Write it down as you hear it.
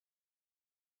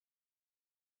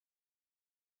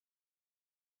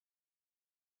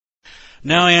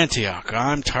Now, Antioch.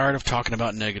 I'm tired of talking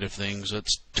about negative things.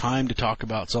 It's time to talk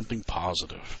about something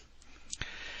positive.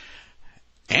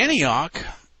 Antioch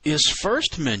is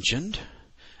first mentioned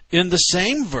in the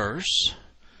same verse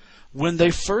when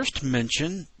they first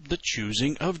mention the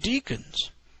choosing of deacons.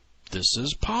 This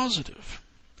is positive.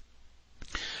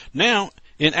 Now,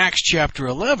 in Acts chapter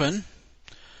 11,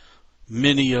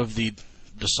 many of the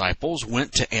disciples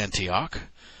went to Antioch,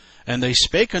 and they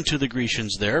spake unto the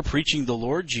Grecians there, preaching the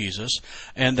Lord Jesus,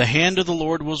 and the hand of the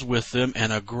Lord was with them,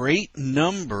 and a great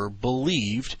number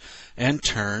believed and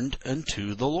turned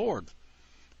unto the Lord.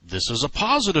 This is a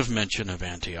positive mention of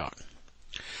Antioch.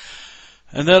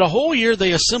 And that a whole year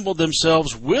they assembled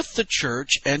themselves with the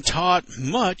church and taught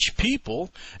much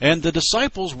people, and the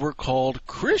disciples were called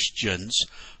Christians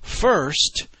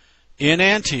first in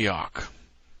Antioch.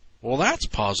 Well, that's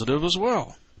positive as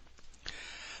well.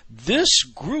 This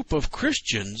group of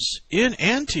Christians in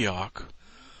Antioch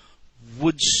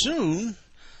would soon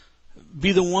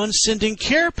be the ones sending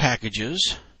care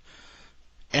packages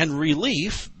and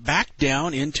relief back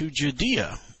down into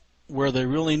Judea, where they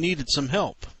really needed some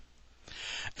help.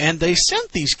 And they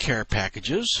sent these care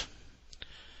packages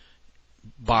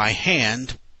by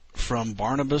hand from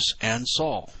Barnabas and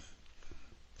Saul.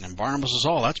 And Barnabas and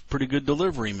Saul, that's pretty good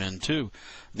delivery men too.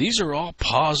 These are all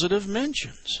positive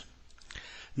mentions.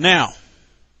 Now,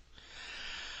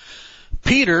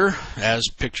 Peter, as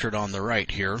pictured on the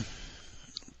right here,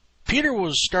 Peter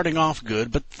was starting off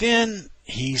good, but then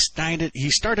he started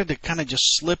to kind of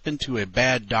just slip into a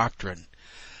bad doctrine.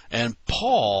 And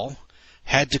Paul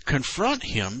had to confront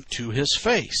him to his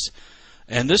face.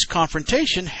 And this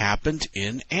confrontation happened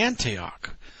in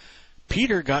Antioch.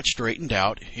 Peter got straightened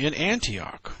out in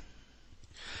Antioch.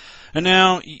 And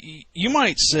now, you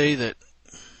might say that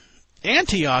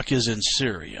Antioch is in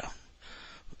Syria.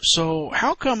 So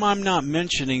how come I'm not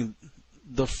mentioning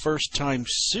the first time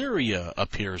Syria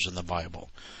appears in the Bible?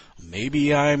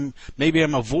 Maybe I'm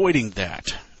avoiding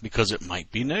that because it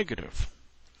might be negative.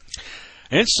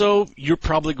 And so you're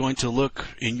probably going to look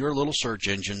in your little search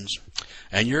engines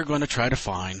and you're going to try to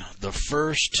find the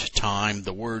first time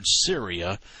the word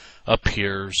Syria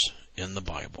appears in the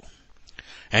Bible.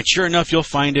 And sure enough, you'll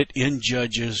find it in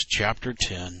Judges chapter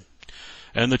 10.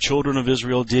 And the children of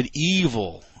Israel did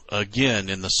evil again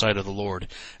in the sight of the Lord,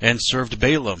 and served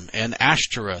Balaam and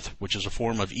Ashtoreth, which is a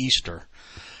form of Easter,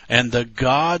 and the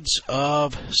gods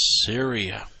of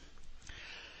Syria.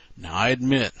 Now I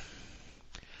admit,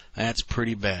 that's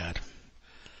pretty bad.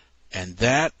 And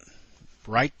that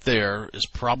right there is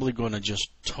probably going to just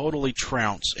totally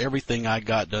trounce everything I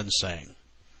got done saying.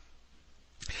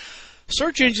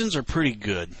 Search engines are pretty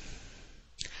good.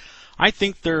 I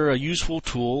think they're a useful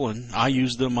tool, and I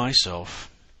use them myself.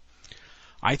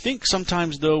 I think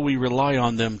sometimes, though, we rely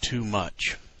on them too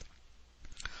much.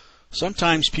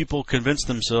 Sometimes people convince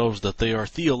themselves that they are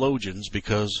theologians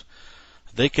because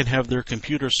they can have their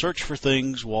computer search for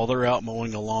things while they're out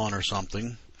mowing the lawn or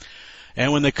something.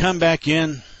 And when they come back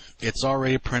in, it's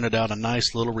already printed out a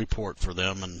nice little report for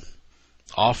them, and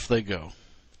off they go.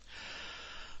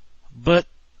 But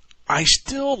I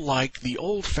still like the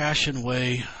old-fashioned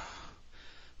way,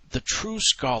 the true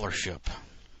scholarship.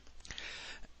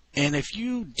 And if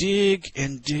you dig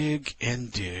and dig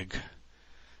and dig,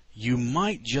 you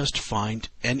might just find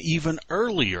an even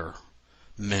earlier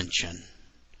mention.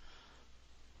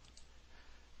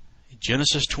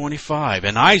 Genesis 25,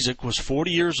 and Isaac was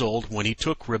 40 years old when he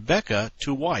took Rebekah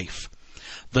to wife,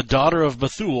 the daughter of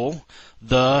Bethuel,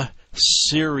 the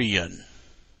Syrian.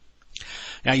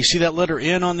 Now you see that letter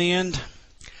N on the end?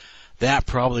 That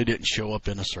probably didn't show up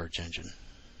in a search engine.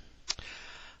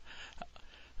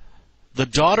 The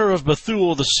daughter of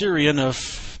Bethuel the Syrian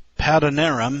of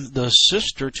Padanaram, the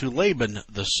sister to Laban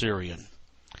the Syrian.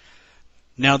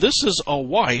 Now this is a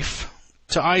wife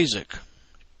to Isaac.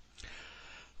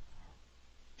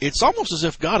 It's almost as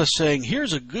if God is saying,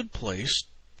 here's a good place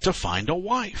to find a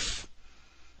wife.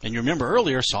 And you remember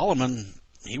earlier, Solomon,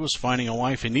 he was finding a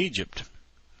wife in Egypt.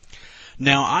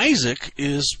 Now Isaac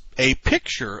is a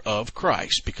picture of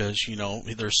Christ because, you know,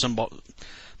 there's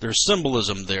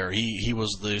symbolism there. He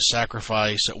was the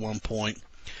sacrifice at one point.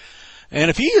 And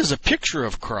if he is a picture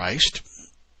of Christ,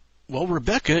 well,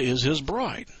 Rebekah is his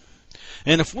bride.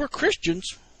 And if we're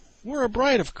Christians, we're a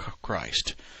bride of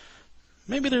Christ.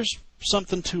 Maybe there's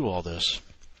something to all this.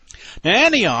 Now,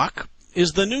 Antioch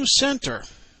is the new center.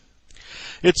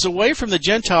 It's away from the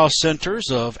Gentile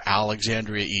centers of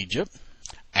Alexandria, Egypt,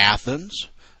 Athens,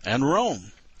 and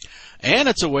Rome. And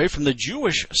it's away from the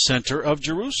Jewish center of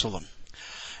Jerusalem.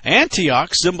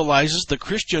 Antioch symbolizes the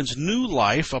Christian's new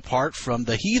life apart from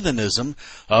the heathenism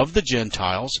of the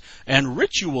Gentiles and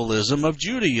ritualism of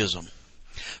Judaism.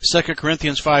 2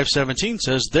 Corinthians 5:17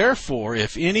 says, "Therefore,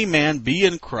 if any man be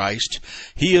in Christ,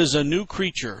 he is a new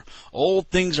creature. Old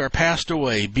things are passed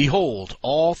away. Behold,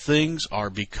 all things are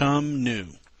become new."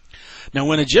 Now,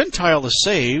 when a Gentile is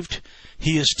saved,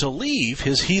 he is to leave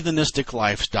his heathenistic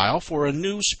lifestyle for a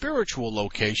new spiritual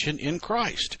location in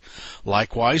Christ.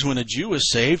 Likewise, when a Jew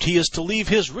is saved, he is to leave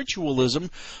his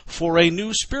ritualism for a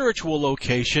new spiritual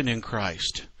location in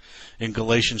Christ. In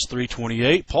Galatians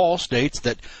 3:28, Paul states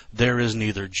that there is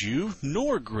neither Jew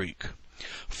nor Greek,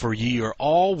 for ye are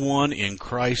all one in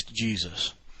Christ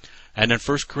Jesus. And in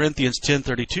 1 Corinthians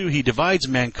 10:32, he divides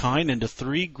mankind into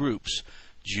three groups: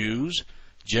 Jews,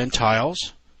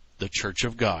 Gentiles, the Church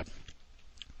of God.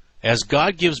 As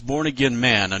God gives born-again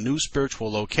man a new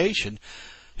spiritual location,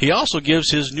 he also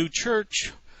gives his new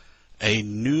church a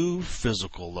new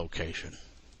physical location.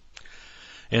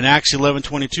 In Acts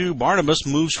 11:22, Barnabas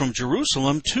moves from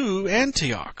Jerusalem to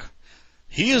Antioch.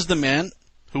 He is the man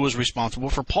who was responsible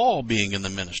for Paul being in the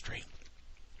ministry.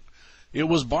 It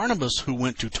was Barnabas who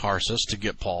went to Tarsus to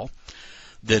get Paul,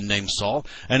 then named Saul,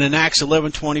 and in Acts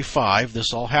 11:25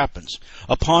 this all happens.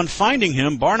 Upon finding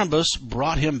him, Barnabas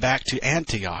brought him back to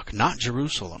Antioch, not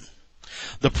Jerusalem.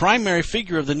 The primary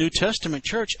figure of the New Testament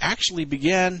church actually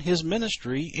began his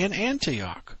ministry in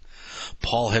Antioch.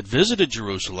 Paul had visited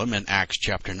Jerusalem in Acts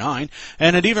chapter 9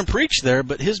 and had even preached there,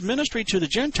 but his ministry to the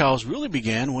Gentiles really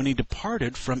began when he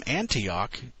departed from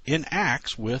Antioch in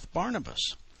Acts with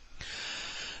Barnabas.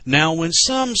 Now, when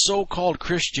some so-called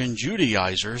Christian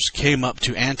Judaizers came up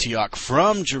to Antioch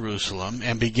from Jerusalem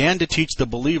and began to teach the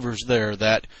believers there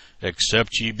that,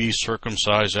 "Except ye be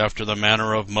circumcised after the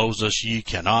manner of Moses, ye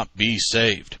cannot be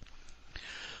saved,"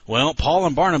 well, Paul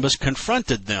and Barnabas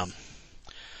confronted them.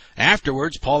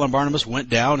 Afterwards, Paul and Barnabas went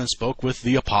down and spoke with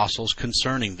the apostles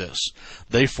concerning this.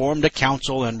 They formed a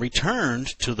council and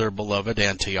returned to their beloved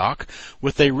Antioch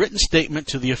with a written statement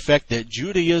to the effect that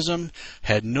Judaism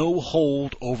had no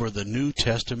hold over the New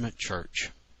Testament church.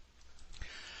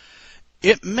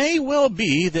 It may well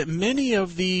be that many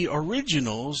of the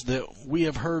originals that we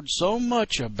have heard so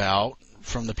much about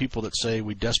from the people that say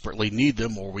we desperately need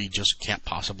them or we just can't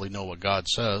possibly know what God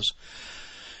says,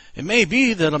 it may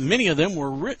be that many of them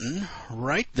were written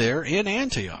right there in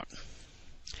Antioch.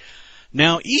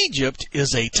 Now, Egypt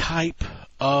is a type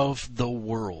of the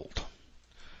world,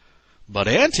 but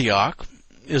Antioch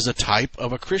is a type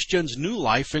of a Christian's new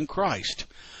life in Christ.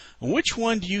 Which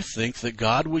one do you think that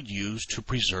God would use to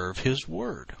preserve His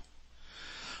Word?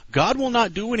 God will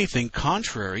not do anything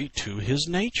contrary to His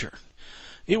nature.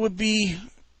 It would be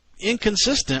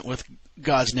inconsistent with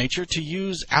God's nature to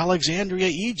use Alexandria,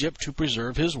 Egypt, to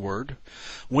preserve His Word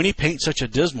when He paints such a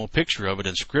dismal picture of it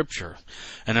in Scripture.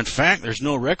 And in fact, there's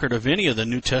no record of any of the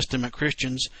New Testament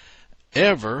Christians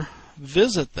ever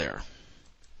visit there.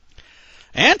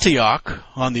 Antioch,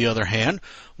 on the other hand,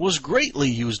 was greatly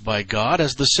used by God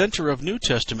as the center of New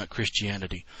Testament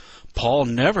Christianity. Paul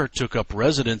never took up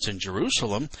residence in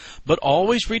Jerusalem, but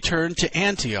always returned to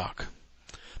Antioch.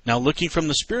 Now, looking from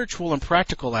the spiritual and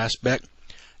practical aspect,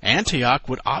 Antioch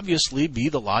would obviously be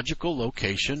the logical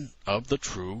location of the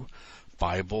true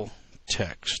Bible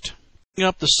text. Bringing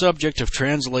up the subject of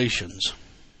translations,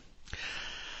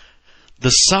 the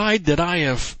side that I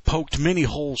have poked many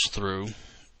holes through,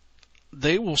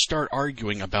 they will start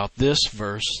arguing about this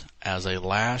verse as a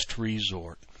last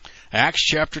resort. Acts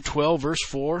chapter 12, verse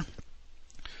 4,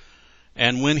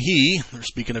 "And when he," they're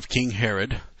speaking of King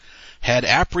Herod, "had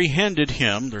apprehended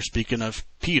him," they're speaking of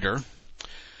Peter,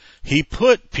 "he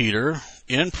put Peter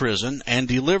in prison and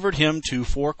delivered him to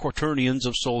 4 quaternions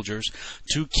of soldiers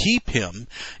to keep him,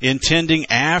 intending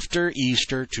after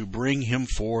Easter to bring him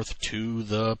forth to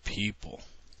the people."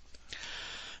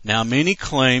 Now, many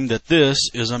claim that this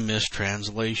is a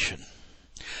mistranslation.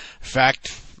 In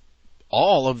fact,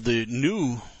 all of the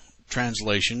new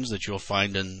translations that you'll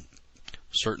find in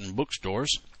certain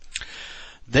bookstores,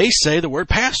 they say the word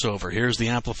Passover. Here's the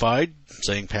Amplified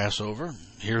saying Passover.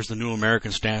 Here's the New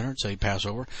American Standard saying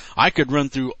Passover. I could run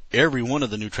through every one of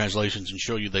the new translations and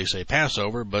show you they say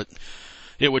Passover, but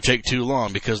it would take too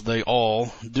long because they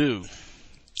all do.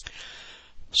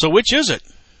 So which is it?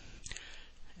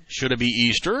 Should it be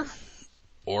Easter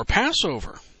or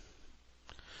Passover?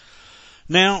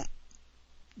 Now,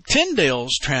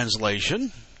 Tyndale's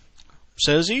translation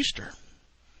says Easter.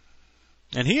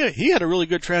 And he had a really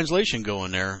good translation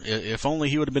going there. If only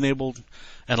he would have been able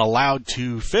and allowed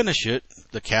to finish it,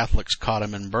 the Catholics caught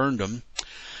him and burned him.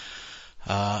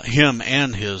 Him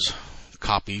and his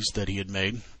copies that he had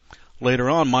made. Later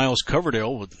on, Miles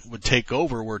Coverdale would take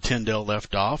over where Tyndale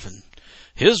left off, and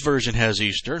his version has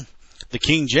Easter. The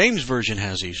King James Version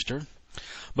has Easter.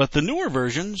 But the newer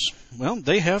versions, well,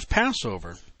 they have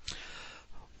Passover.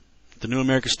 the New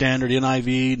American Standard,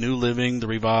 NIV, New Living, the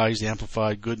Revised, the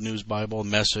Amplified, Good News Bible,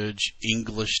 Message,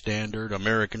 English Standard,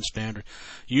 American Standard,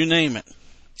 you name it.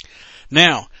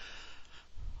 Now,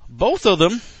 both of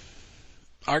them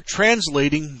are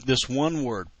translating this one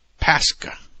word,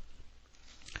 Pascha.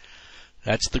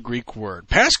 That's the Greek word.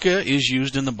 Pascha is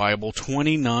used in the Bible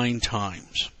 29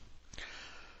 times.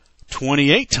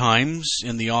 28 times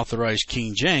in the Authorized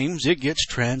King James, it gets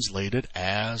translated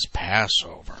as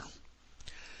Passover.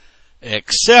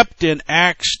 Except in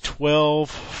Acts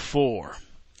 12:4.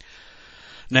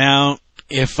 Now,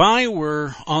 if I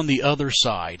were on the other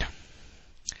side,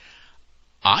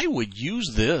 I would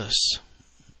use this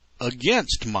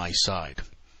against my side.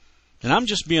 And I'm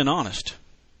just being honest.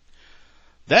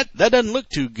 That doesn't look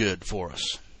too good for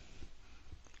us.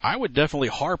 I would definitely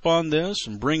harp on this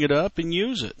and bring it up and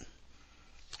use it.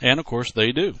 And of course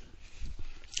they do.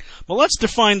 Well, let's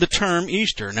define the term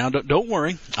Easter. Now, don't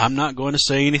worry. I'm not going to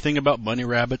say anything about bunny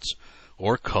rabbits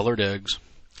or colored eggs.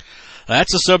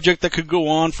 That's a subject that could go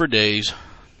on for days.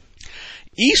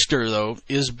 Easter, though,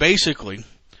 is basically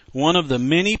one of the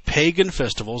many pagan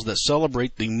festivals that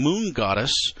celebrate the moon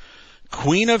goddess,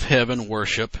 Queen of Heaven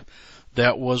worship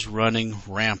that was running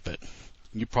rampant.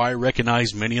 You probably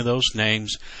recognize many of those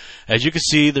names. As you can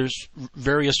see, there's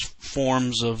various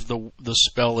forms of the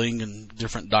spelling and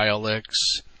different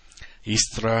dialects.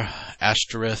 Istra,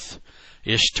 Ashtoreth,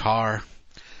 Ishtar,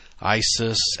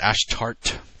 Isis,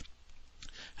 Ashtart.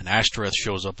 And Ashtoreth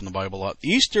shows up in the Bible a lot.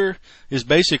 Easter is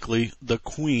basically the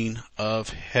Queen of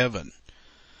Heaven.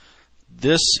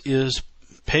 This is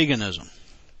paganism.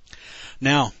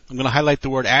 Now, I'm going to highlight the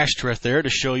word Ashtoreth there to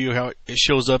show you how it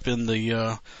shows up in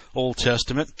the Old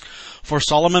Testament. For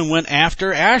Solomon went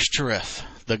after Ashtoreth,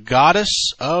 the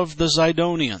goddess of the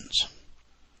Zidonians.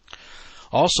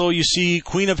 Also, you see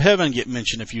Queen of Heaven get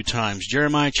mentioned a few times.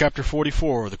 Jeremiah chapter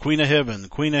 44, the Queen of Heaven,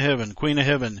 Queen of Heaven, Queen of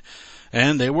Heaven.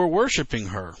 And they were worshiping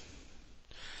her.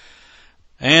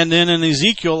 And then in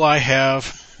Ezekiel, I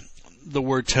have the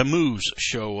word Tammuz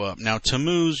show up. Now,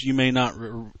 Tammuz you may not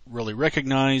really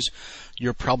recognize.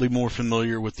 You're probably more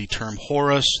familiar with the term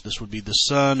Horus. This would be the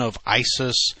son of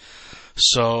Isis.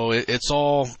 So it's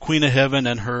all Queen of Heaven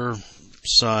and her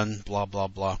son, blah, blah,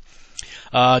 blah.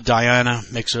 Diana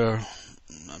makes a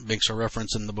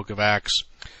reference in the book of Acts.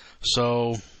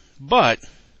 So, but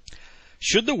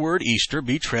should the word Easter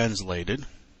be translated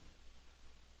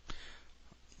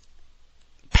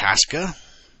Pascha?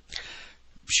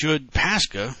 Should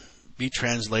Pascha be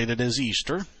translated as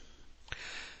Easter?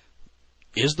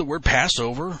 Is the word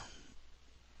Passover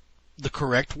the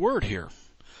correct word here?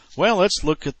 Well, let's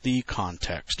look at the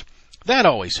context. That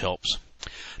always helps.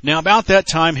 Now, about that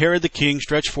time, Herod the king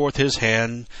stretched forth his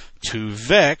hand to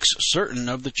vex certain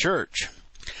of the church.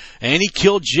 And he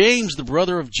killed James, the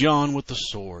brother of John, with the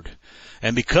sword.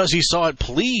 And because he saw it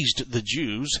pleased the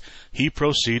Jews, he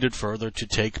proceeded further to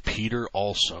take Peter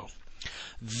also.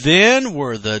 Then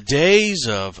were the days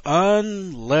of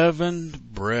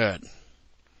unleavened bread.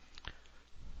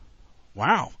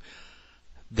 Wow.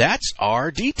 That's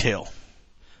our detail.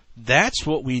 That's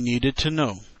what we needed to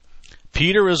know.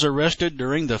 Peter is arrested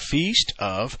during the Feast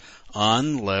of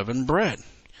Unleavened Bread.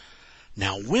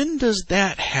 Now, when does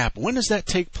that happen? When does that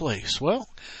take place? Well,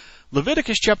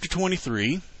 Leviticus chapter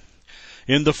 23,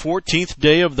 in the 14th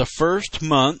day of the first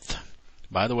month,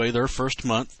 by the way, their first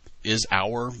month is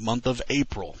our month of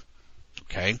April.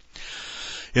 Okay?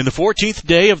 In the 14th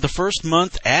day of the first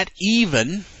month at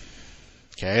even,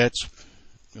 okay, that's,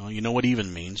 you know what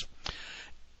even means.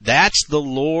 That's the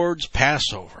Lord's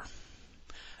Passover.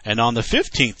 And on the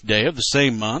 15th day of the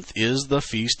same month is the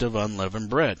Feast of Unleavened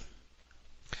Bread.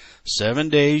 7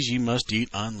 days ye must eat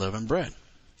unleavened bread.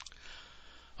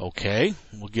 Okay,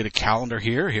 we'll get a calendar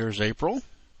here. Here's April.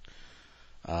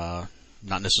 Not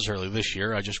necessarily this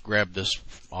year. I just grabbed this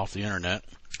off the internet.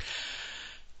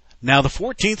 Now the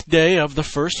 14th day of the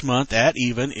first month at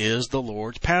even is the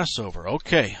Lord's Passover.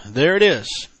 Okay, there it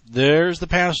is. There's the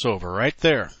Passover right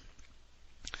there.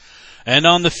 And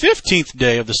on the 15th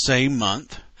day of the same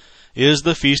month is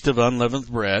the Feast of Unleavened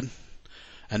Bread.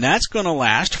 And that's going to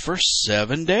last for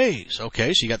 7 days.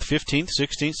 Okay, so you got the 15th,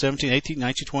 16th, 17th, 18th,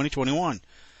 19th, 20th, 21.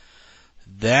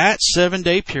 That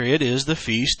 7-day period is the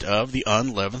Feast of the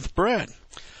Unleavened Bread.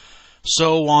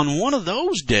 So on one of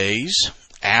those days,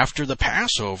 after the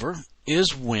Passover,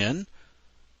 is when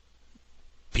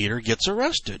Peter gets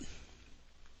arrested.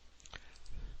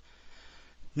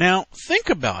 Now, think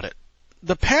about it.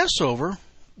 The Passover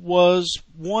was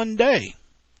 1 day.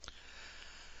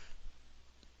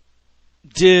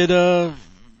 Did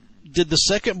the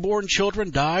second-born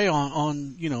children die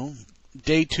on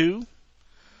day 2?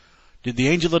 Did the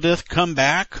angel of death come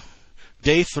back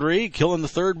Day 3, killing the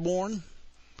thirdborn,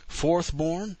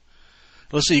 fourthborn.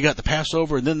 Let's see, you got the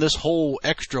Passover and then this whole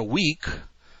extra week.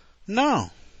 No,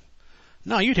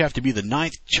 you'd have to be the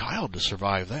 9th child to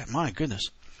survive that. My goodness.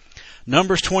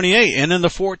 Numbers 28, and in the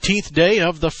 14th day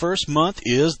of the first month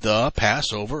is the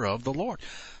Passover of the Lord.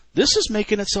 This is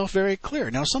making itself very clear.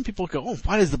 Now, some people go, oh,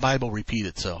 why does the Bible repeat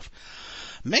itself?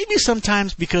 Maybe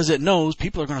sometimes because it knows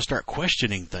people are going to start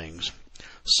questioning things.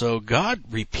 So God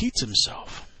repeats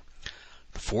himself.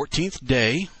 The 14th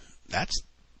day, that's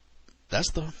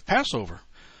the Passover.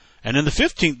 And in the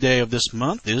 15th day of this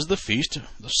month is the feast.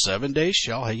 The 7 days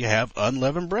shall you have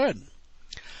unleavened bread.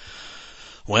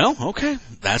 Well, okay,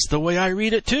 that's the way I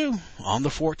read it too. On the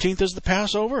 14th is the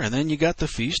Passover, and then you got the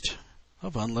feast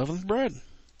of unleavened bread.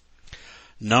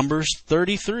 Numbers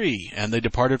 33, and they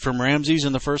departed from Ramses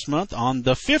in the first month on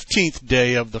the 15th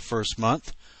day of the first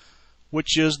month,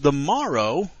 which is the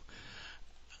morrow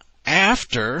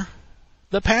after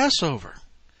the Passover.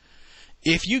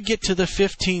 If you get to the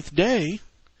 15th day,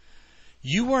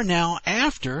 you are now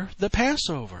after the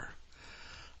Passover.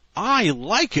 I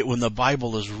like it when the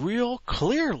Bible is real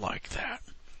clear like that.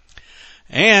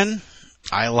 And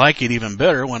I like it even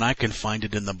better when I can find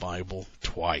it in the Bible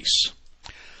twice.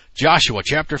 Joshua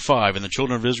chapter 5, and the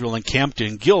children of Israel encamped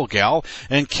in Gilgal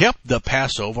and kept the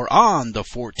Passover on the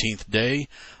 14th day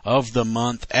of the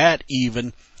month at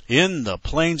even in the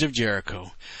plains of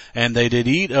Jericho. And they did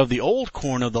eat of the old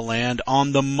corn of the land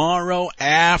on the morrow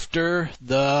after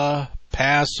the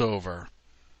Passover.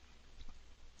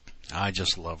 I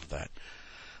just love that.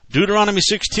 Deuteronomy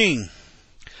 16.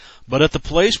 But at the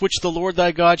place which the Lord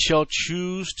thy God shall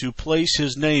choose to place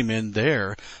his name in,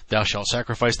 there thou shalt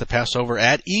sacrifice the Passover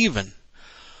at even.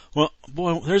 Well,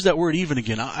 boy, there's that word even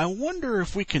again. I wonder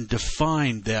if we can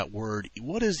define that word.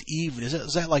 What is even?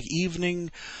 Is that like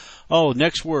evening? Oh,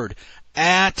 next word.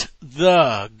 At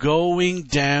the going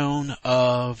down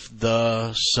of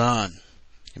the sun.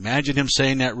 Imagine him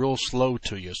saying that real slow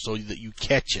to you so that you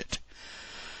catch it.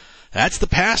 That's the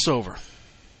Passover.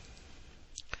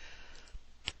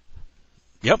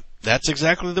 Yep, that's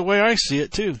exactly the way I see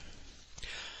it too.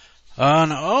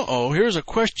 Here's a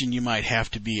question you might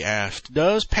have to be asked.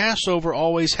 Does Passover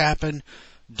always happen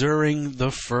during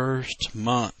the first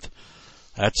month?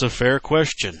 That's a fair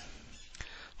question.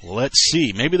 Let's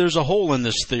see. Maybe there's a hole in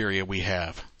this theory we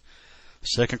have.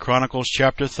 2 Chronicles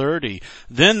chapter 30.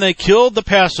 Then they killed the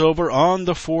Passover on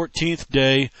the 14th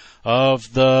day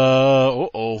of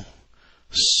the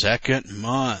second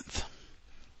month.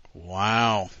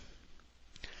 Wow.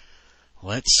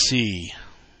 Let's see.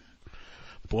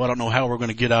 Boy, I don't know how we're going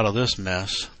to get out of this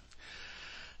mess.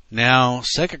 Now,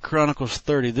 2 Chronicles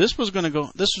 30. This was going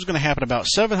to happen about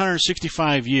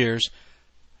 765 years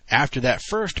after that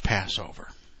first Passover.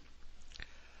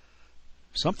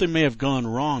 Something may have gone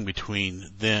wrong between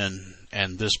then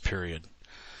and this period.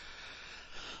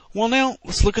 Well, now,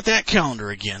 let's look at that calendar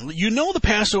again. You know the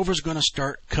Passover is going to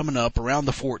start coming up around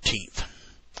the 14th.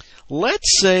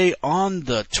 Let's say on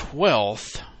the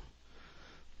 12th,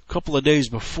 a couple of days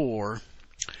before,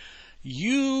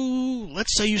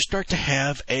 let's say you start to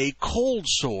have a cold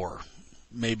sore,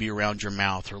 maybe around your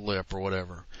mouth or lip or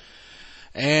whatever.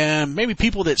 And maybe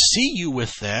people that see you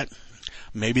with that,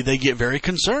 maybe they get very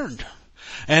concerned.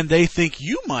 And they think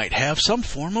you might have some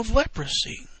form of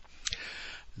leprosy.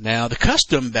 Now, the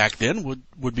custom back then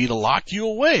would be to lock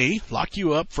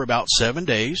you up for about 7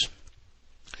 days,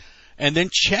 and then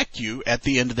check you at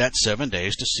the end of that 7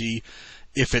 days to see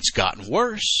if it's gotten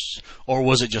worse, or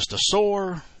was it just a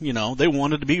sore. They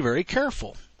wanted to be very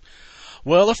careful.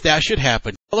 Well, if that should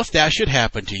happen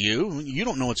to you, you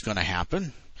don't know what's going to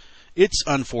happen. It's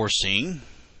unforeseen.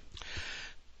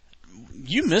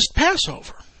 You missed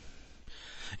Passover.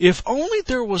 If only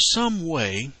there was some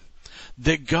way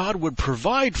that God would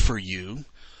provide for you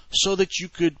so that you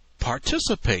could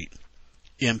participate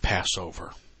in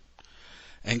Passover.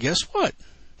 And guess what?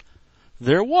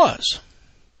 There was.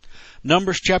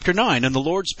 Numbers chapter 9, and the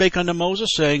Lord spake unto Moses,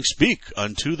 saying, Speak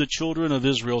unto the children of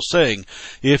Israel, saying,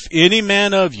 If any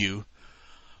man of you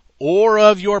or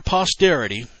of your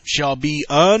posterity shall be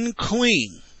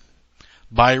unclean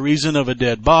by reason of a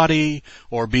dead body,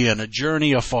 or be on a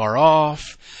journey afar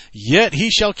off, yet he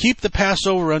shall keep the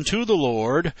Passover unto the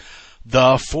Lord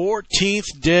the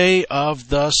 14th day of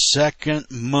the second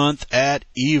month at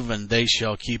even. They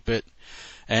shall keep it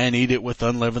and eat it with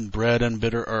unleavened bread and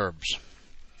bitter herbs.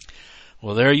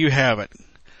 Well, there you have it.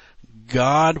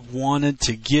 God wanted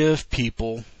to give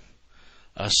people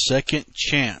a second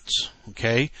chance.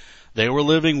 Okay? They were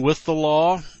living with the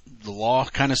law. The law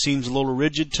kind of seems a little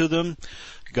rigid to them.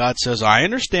 God says, I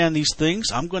understand these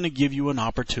things. I'm going to give you an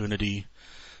opportunity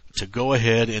to go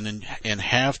ahead and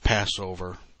have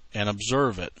Passover and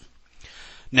observe it.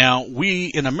 Now,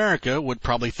 we in America would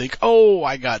probably think, oh,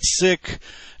 I got sick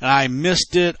and I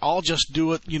missed it. I'll just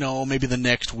do it, maybe the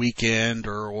next weekend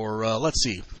or let's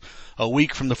see, a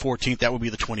week from the 14th. That would be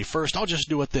the 21st. I'll just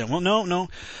do it then. Well, no.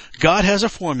 God has a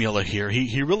formula here.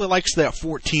 He really likes that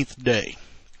 14th day.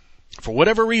 For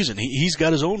whatever reason. He's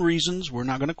got his own reasons. We're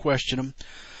not going to question him.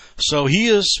 So he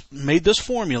has made this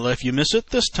formula. If you miss it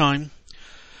this time,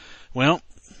 well,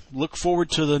 look forward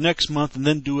to the next month and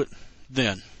then do it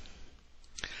then.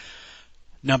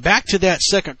 Now back to that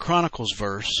 2 Chronicles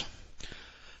verse.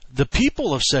 The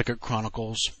people of 2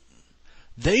 Chronicles,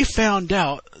 they found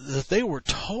out that they were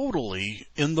totally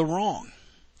in the wrong.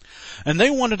 And they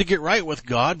wanted to get right with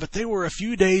God, but they were a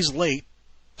few days late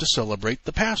to celebrate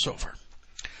the Passover.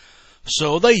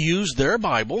 So they used their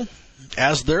Bible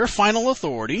as their final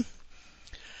authority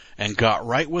and got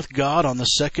right with God on the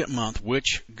second month,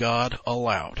 which God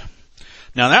allowed.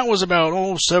 Now that was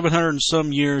about 700 and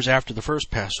some years after the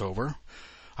first Passover.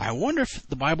 I wonder if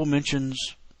the Bible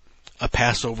mentions a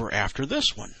Passover after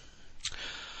this one.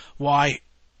 Why,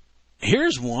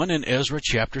 here's one in Ezra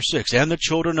chapter 6. And the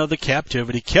children of the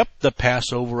captivity kept the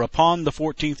Passover upon the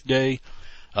 14th day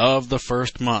of the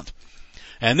first month.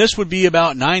 And this would be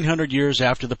about 900 years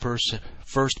after the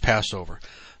first Passover.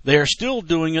 They are still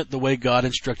doing it the way God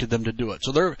instructed them to do it.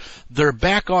 So they're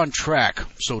back on track,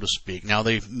 so to speak. Now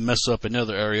they mess up in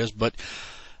other areas, but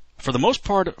for the most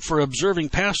part, for observing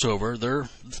Passover, they're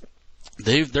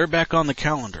back on the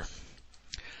calendar.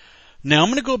 Now I'm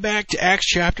going to go back to Acts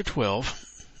chapter 12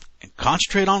 and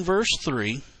concentrate on verse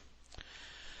 3.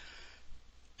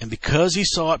 And because he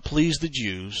saw it pleased the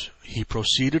Jews, he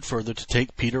proceeded further to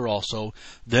take Peter also.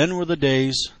 Then were the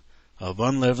days of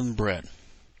unleavened bread.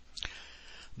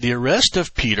 The arrest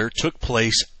of Peter took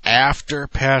place after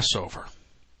Passover.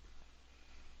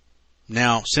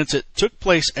 Now, since it took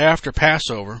place after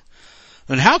Passover,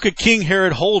 then how could King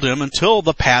Herod hold him until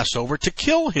the Passover to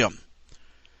kill him?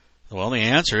 Well, the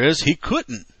answer is he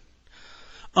couldn't.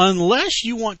 Unless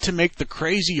you want to make the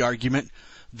crazy argument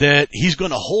that he's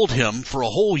going to hold him for a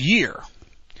whole year.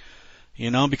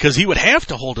 Because he would have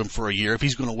to hold him for a year if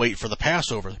he's going to wait for the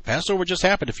Passover. Passover just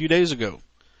happened a few days ago.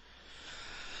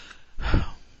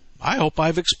 I hope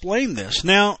I've explained this.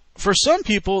 Now, for some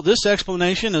people, this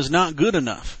explanation is not good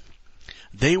enough.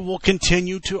 They will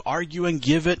continue to argue and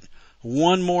give it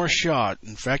one more shot.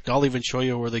 In fact, I'll even show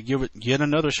you where they give it yet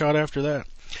another shot after that.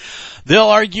 They'll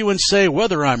argue and say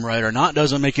whether I'm right or not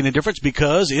doesn't make any difference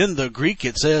because in the Greek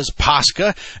it says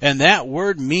Pascha, and that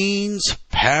word means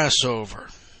Passover.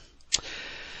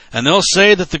 And they'll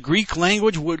say that the Greek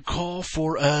language would call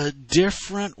for a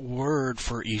different word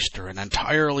for Easter, an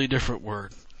entirely different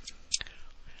word.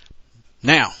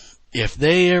 Now, if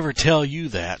they ever tell you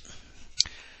that,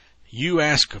 you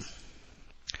ask them,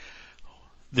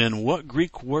 then what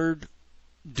Greek word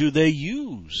do they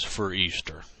use for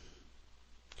Easter?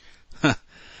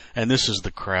 And this is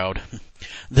the crowd.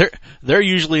 They're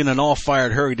usually in an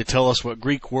all-fired hurry to tell us what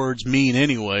Greek words mean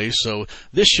anyway, so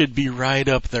this should be right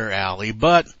up their alley,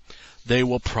 but they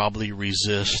will probably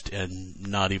resist and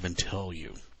not even tell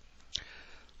you.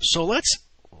 So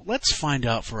let's find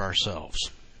out for ourselves.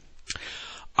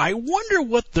 I wonder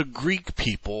what the Greek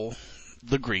people,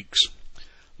 the Greeks,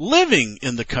 living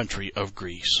in the country of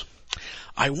Greece,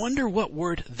 I wonder what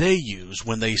word they use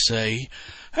when they say,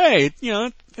 hey,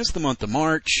 it's the month of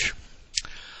March.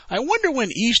 I wonder when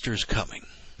Easter's coming.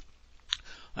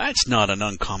 That's not an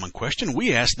uncommon question.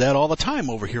 We ask that all the time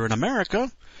over here in America.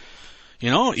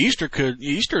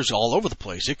 Easter's all over the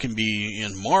place. It can be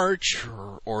in March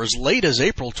or as late as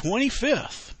April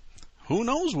 25th. Who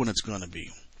knows when it's going to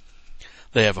be?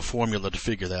 They have a formula to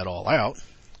figure that all out.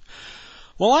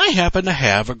 Well, I happen to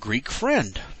have a Greek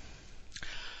friend.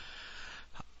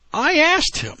 I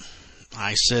asked him.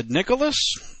 I said, Nicholas,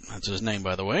 that's his name,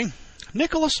 by the way.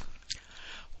 Nicholas,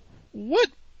 what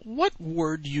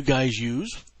word do you guys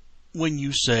use when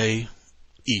you say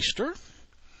Easter?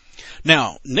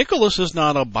 Now, Nicholas is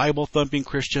not a Bible-thumping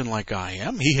Christian like I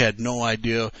am. He had no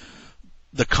idea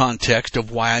the context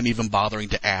of why I'm even bothering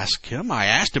to ask him. I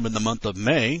asked him in the month of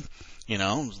May, it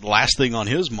was the last thing on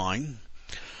his mind.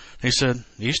 He said,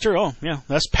 Easter? Oh, yeah,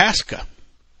 that's Pascha.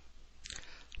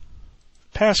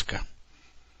 Pascha.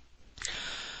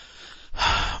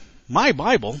 My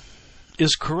Bible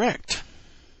is correct.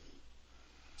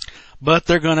 But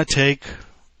they're going to take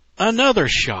another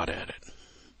shot at it.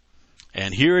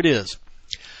 And here it is.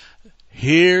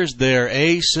 Here's their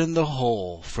ace in the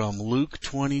hole from Luke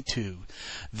 22.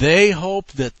 They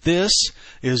hope that this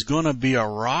is going to be a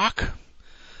rock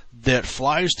that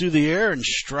flies through the air and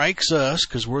strikes us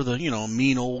because we're the,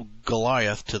 mean old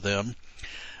Goliath to them.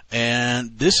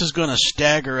 And this is going to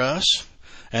stagger us,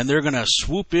 and they're going to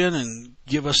swoop in and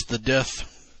give us the death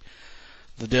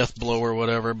blow or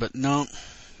whatever. But no.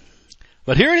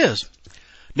 But here it is.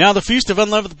 Now the feast of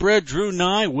unleavened bread drew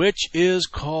nigh, which is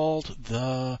called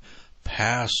the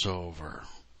Passover.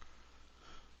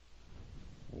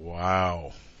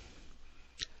 Wow.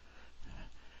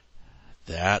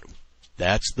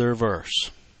 That's their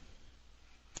verse.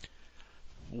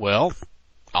 Well,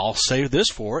 I'll say this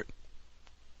for it.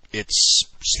 It's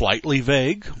slightly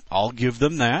vague. I'll give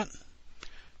them that.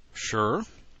 Sure.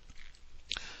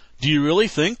 Do you really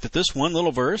think that this one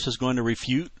little verse is going to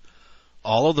refute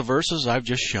all of the verses I've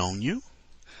just shown you?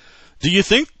 Do you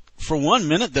think for 1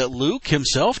 minute that Luke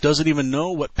himself doesn't even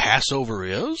know what Passover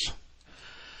is?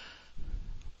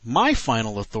 My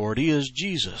final authority is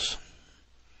Jesus.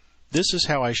 This is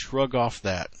how I shrug off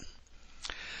that.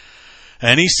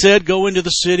 And he said, Go into the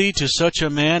city to such a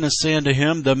man, and say unto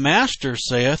him, The Master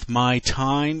saith, My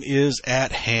time is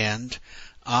at hand.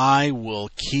 I will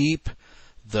keep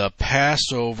the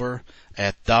Passover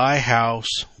at thy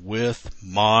house with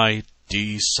my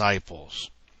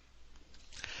disciples.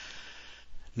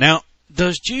 Now,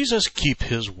 does Jesus keep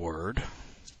his word?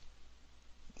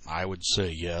 I would say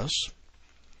yes.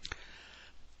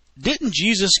 Didn't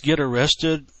Jesus get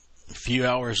arrested a few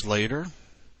hours later?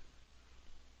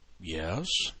 Yes.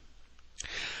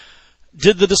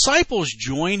 Did the disciples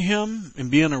join him in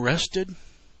being arrested?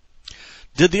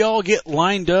 Did they all get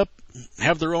lined up,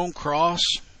 have their own cross?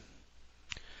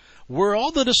 Were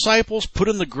all the disciples put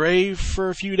in the grave for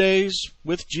a few days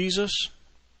with Jesus?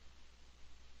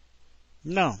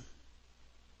 No.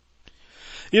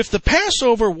 If the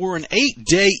Passover were an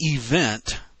 8-day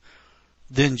event,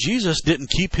 then Jesus didn't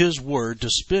keep his word to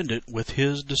spend it with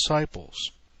his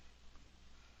disciples.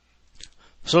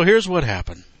 So here's what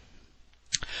happened.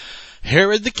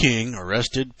 Herod the king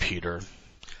arrested Peter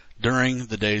during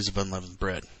the days of unleavened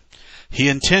bread. He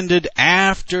intended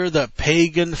after the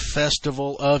pagan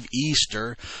festival of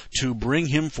Easter to bring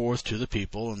him forth to the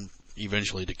people and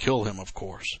eventually to kill him, of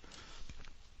course.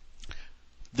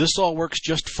 This all works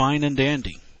just fine and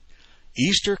dandy.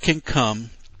 Easter can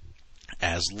come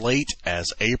as late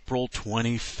as April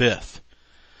 25th.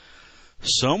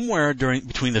 Somewhere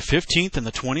between the 15th and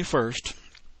the 21st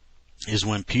is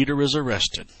when Peter is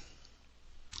arrested.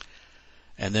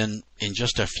 And then in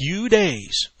just a few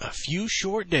days, a few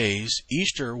short days,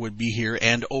 Easter would be here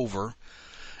and over.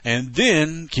 And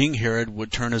then King Herod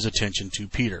would turn his attention to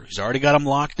Peter. He's already got him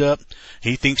locked up.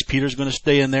 He thinks Peter's going to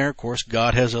stay in there. Of course,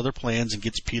 God has other plans and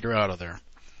gets Peter out of there.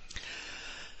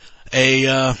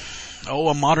 A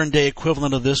modern day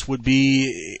equivalent of this would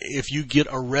be if you get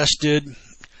arrested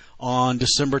on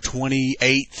December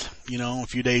 28th, a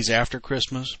few days after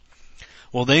Christmas.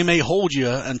 Well, they may hold you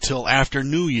until after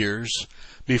New Year's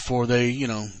before they,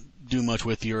 do much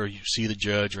with you or you see the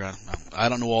judge. Or I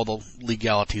don't know all the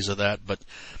legalities of that, but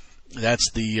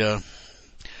that's the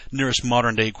nearest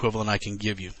modern day equivalent I can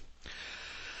give you.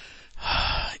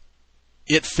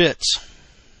 It fits.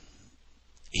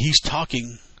 He's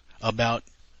talking about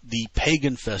the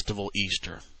pagan festival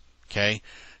Easter. Okay?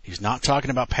 He's not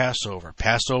talking about Passover.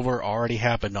 Passover already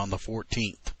happened on the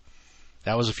 14th.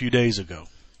 That was a few days ago.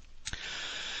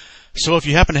 So if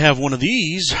you happen to have one of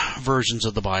these versions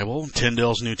of the Bible,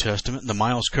 Tyndale's New Testament, the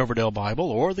Miles Coverdale Bible,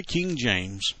 or the King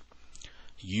James,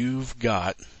 you've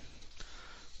got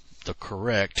the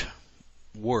correct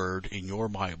word in your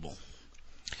Bible.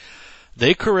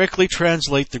 They correctly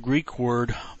translate the Greek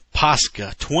word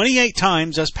Pascha 28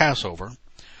 times as Passover,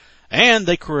 and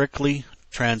they correctly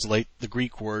translate the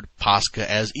Greek word Pascha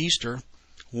as Easter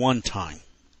 1 time.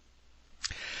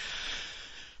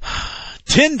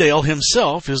 Tyndale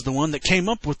himself is the one that came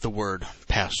up with the word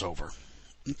Passover.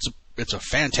 It's a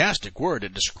fantastic word.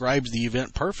 It describes the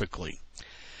event perfectly.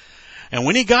 And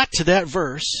when he got to that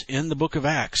verse in the book of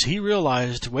Acts, he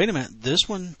realized, wait a minute,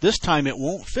 this time it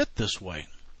won't fit this way.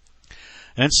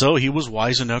 And so he was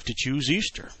wise enough to choose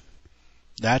Easter.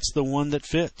 That's the one that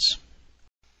fits.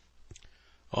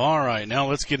 All right, now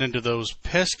let's get into those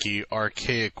pesky,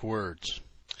 archaic words.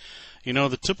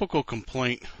 The typical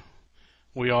complaint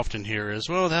we often hear is,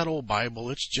 well, that old Bible,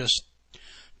 it's just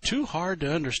too hard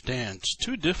to understand. It's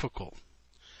too difficult.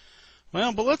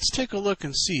 Well, but let's take a look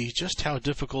and see just how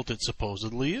difficult it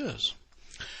supposedly is.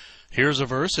 Here's a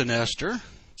verse in Esther,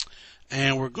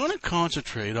 and we're going to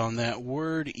concentrate on that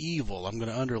word evil. I'm going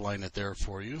to underline it there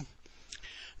for you.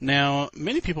 Now,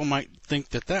 many people might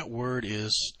think that word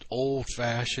is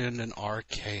old-fashioned and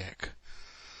archaic.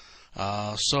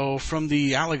 So from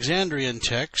the Alexandrian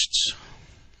texts,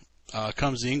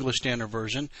 comes the English Standard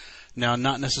Version. Now,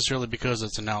 not necessarily because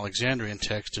it's an Alexandrian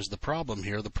text is the problem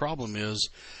here. The problem is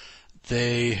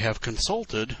they have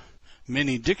consulted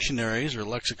many dictionaries or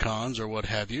lexicons or what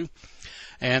have you,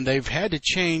 and they've had to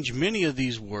change many of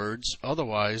these words,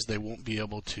 otherwise they won't be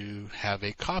able to have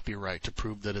a copyright to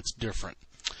prove that it's different.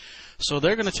 So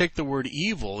they're going to take the word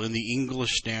evil in the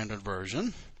English Standard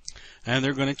Version, and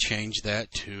they're going to change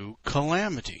that to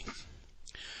calamity.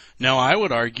 Now, I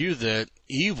would argue that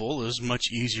evil is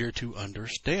much easier to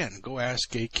understand. Go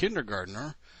ask a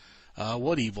kindergartner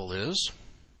what evil is.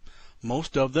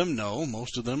 Most of them know.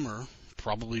 Most of them are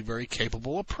probably very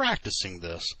capable of practicing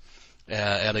this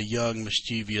at a young,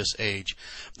 mischievous age.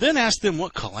 Then ask them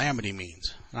what calamity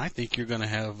means. And I think you're going to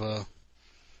have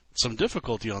some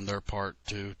difficulty on their part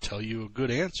to tell you a good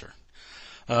answer.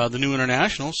 The New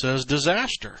International says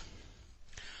disaster.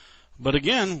 But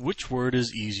again, which word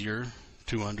is easier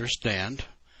to understand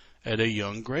at a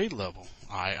young grade level?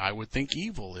 I would think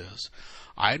evil is.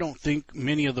 I don't think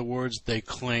many of the words they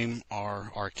claim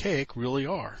are archaic really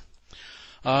are.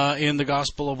 In the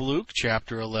Gospel of Luke,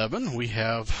 chapter 11, we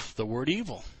have the word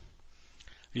evil.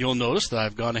 You'll notice that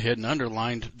I've gone ahead and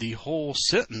underlined the whole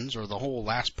sentence, or the whole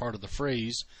last part of the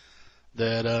phrase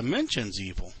that mentions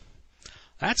evil.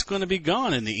 That's going to be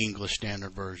gone in the English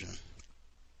Standard Version.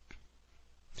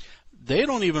 They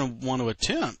don't even want to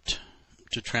attempt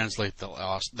to translate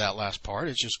that last part.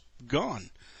 It's just gone.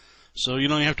 So you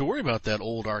don't even have to worry about that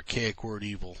old archaic word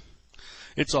evil.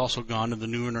 It's also gone in the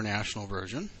New International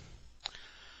Version.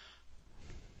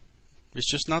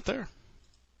 It's just not there.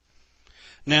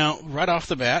 Now, right off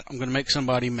the bat, I'm going to make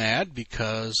somebody mad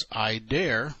because I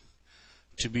dare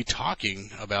to be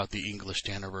talking about the English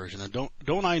Standard Version. And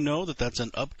don't I know that that's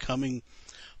an upcoming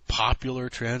popular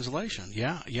translation?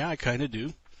 Yeah, I kind of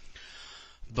do.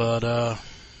 But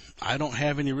I don't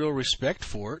have any real respect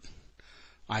for it.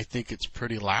 I think it's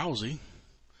pretty lousy,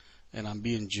 and I'm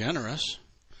being generous.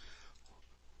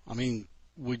 I mean,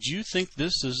 would you think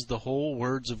this is the whole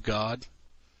words of God?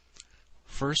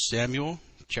 1 Samuel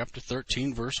chapter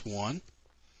 13, verse 1.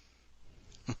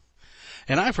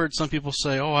 And I've heard some people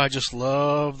say, oh, I just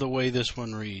love the way this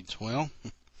one reads. Well,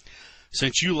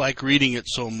 since you like reading it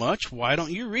so much, why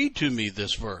don't you read to me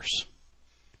this verse?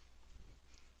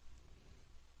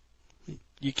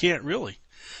 You can't really.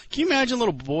 Can you imagine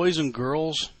little boys and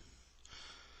girls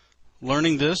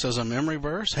learning this as a memory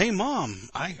verse? Hey, Mom,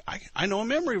 I know a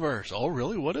memory verse. Oh,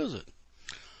 really? What is it?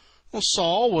 Well,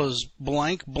 Saul was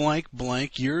blank, blank,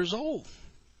 blank years old.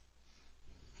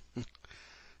 But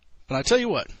I tell you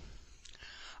what,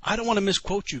 I don't want to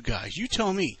misquote you guys. You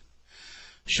tell me.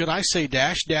 Should I say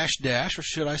dash, dash, dash, or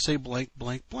should I say blank,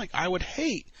 blank, blank? I would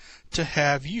hate to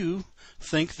have you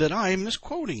think that I am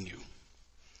misquoting you.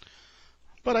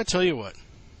 But I tell you what,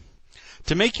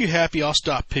 to make you happy, I'll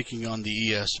stop picking on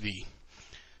the ESV.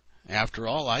 After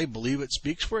all, I believe it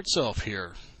speaks for itself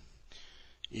here,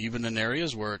 even in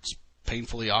areas where it's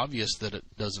painfully obvious that it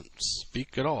doesn't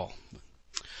speak at all.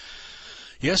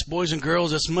 Yes, boys and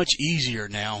girls, it's much easier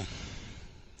now.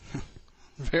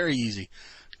 Very easy.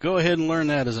 Go ahead and learn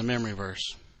that as a memory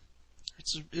verse.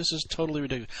 This is totally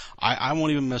ridiculous. I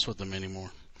won't even mess with them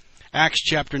anymore. Acts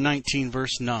chapter 19,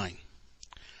 verse 9.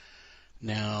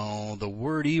 Now, the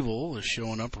word evil is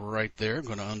showing up right there. I'm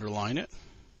going to underline it.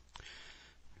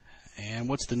 And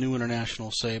what's the New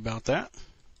International say about that?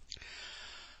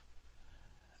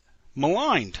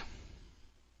 Maligned.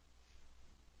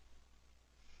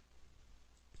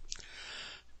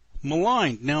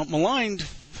 Maligned. Now, maligned,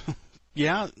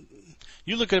 yeah,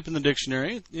 you look it up in the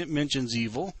dictionary. It mentions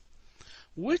evil.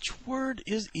 Which word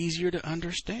is easier to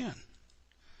understand?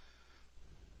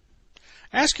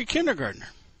 Ask a kindergartner.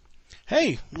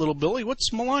 Hey, little Billy,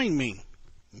 what's malign mean?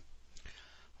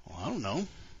 Well, I don't know.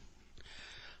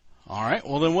 All right,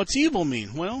 well then what's evil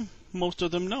mean? Well, most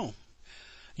of them know.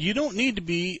 You don't need to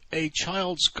be a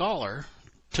child scholar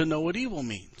to know what evil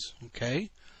means, okay?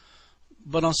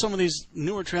 But on some of these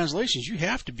newer translations, you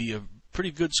have to be a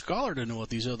pretty good scholar to know what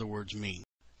these other words mean.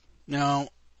 Now,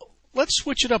 let's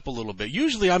switch it up a little bit.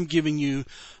 Usually I'm giving you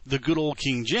the good old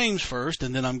King James first,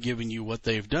 and then I'm giving you what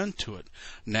they've done to it.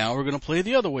 Now we're going to play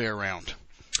the other way around.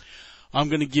 I'm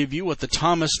going to give you what the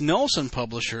Thomas Nelson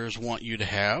publishers want you to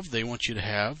have. They want you to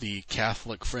have the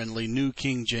Catholic-friendly New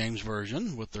King James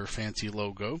Version with their fancy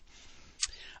logo.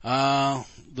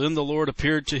 Then the Lord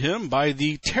appeared to him by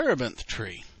the terebinth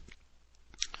tree.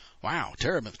 Wow,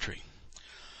 terebinth tree.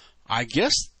 I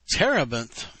guess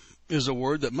terebinth is a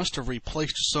word that must have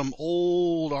replaced some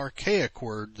old archaic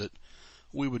word that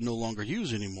we would no longer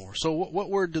use anymore. So what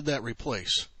word did that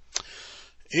replace?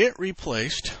 It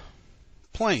replaced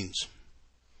plains.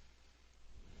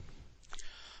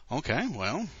 Okay,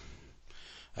 well,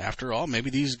 after all, maybe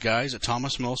these guys at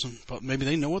Thomas Nelson, maybe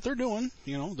they know what they're doing.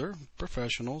 You know, they're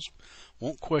professionals.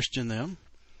 Won't question them.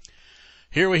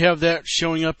 Here we have that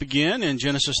showing up again in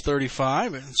Genesis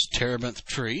 35. It's terebinth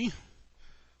tree.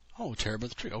 Oh,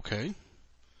 terebinth tree. Okay.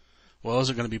 Well, is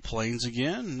it going to be plains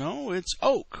again? No, it's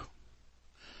oak.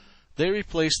 They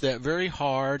replaced that very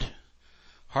hard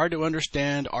to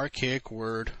understand, archaic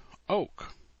word,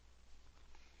 oak.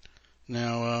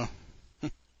 Now,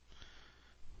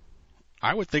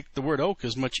 I would think the word oak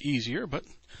is much easier, but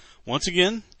once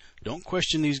again, don't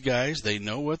question these guys. They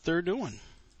know what they're doing.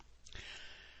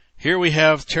 Here we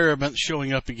have terebinth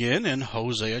showing up again in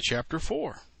Hosea chapter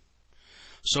 4.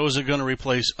 So is it going to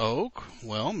replace oak?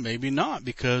 Well, maybe not,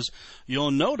 because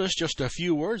you'll notice just a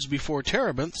few words before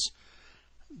terebinths,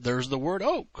 there's the word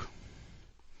oak.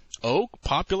 Oak,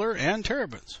 popular, and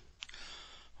terebinths.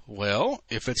 Well,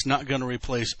 if it's not going to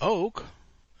replace oak,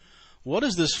 what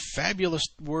is this fabulous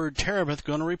word terebinth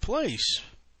going to replace?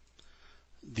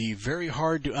 The very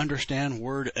hard to understand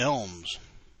word elms.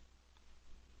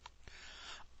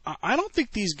 I don't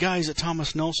think these guys at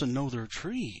Thomas Nelson know their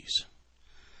trees.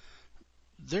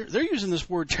 They're using this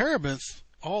word terebinth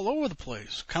all over the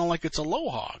place, kind of like it's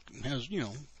aloha. It has,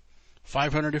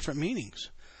 500 different meanings.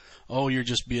 Oh, you're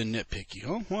just being nitpicky.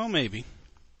 Oh, well, maybe.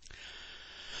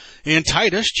 In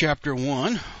Titus chapter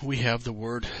 1, we have the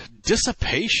word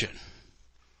dissipation.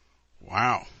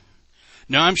 Wow.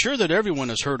 Now, I'm sure that everyone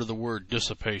has heard of the word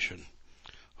dissipation.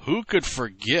 Who could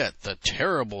forget the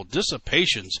terrible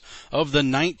dissipations of the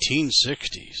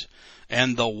 1960s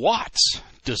and the Watts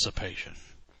dissipation?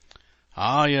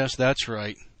 Ah, yes, that's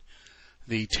right.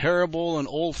 The terrible and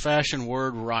old-fashioned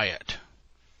word riot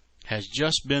has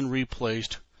just been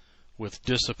replaced with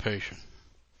dissipation.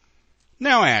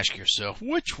 Now ask yourself,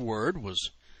 which word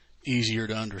was easier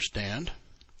to understand?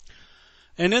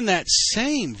 And in that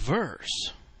same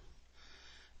verse,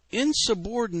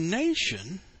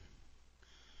 insubordination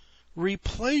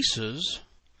replaces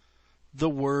the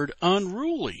word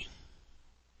unruly.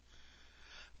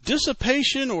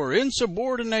 Dissipation or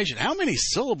insubordination. How many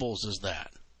syllables is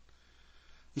that?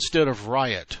 Instead of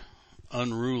riot,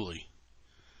 unruly.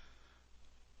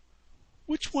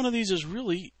 Which one of these is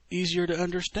really easier to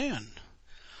understand?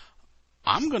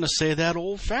 I'm going to say that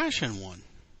old-fashioned one.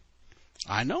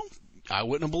 I know. I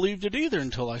wouldn't have believed it either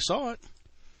until I saw it.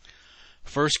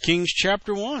 1 Kings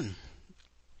chapter 1.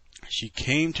 She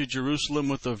came to Jerusalem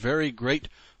with a very great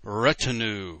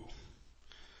retinue.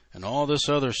 And all this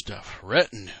other stuff.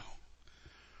 Retinue.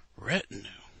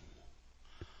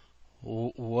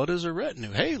 What is a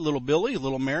retinue? Hey, little Billy,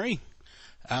 little Mary,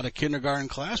 out of kindergarten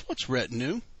class, what's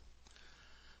retinue?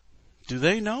 Do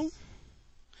they know?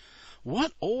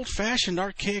 What old-fashioned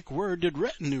archaic word did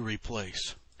retinue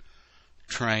replace?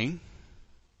 Train.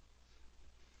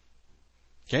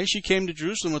 Okay, she came to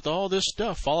Jerusalem with all this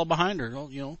stuff, followed behind her,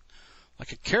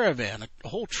 like a caravan, a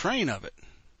whole train of it.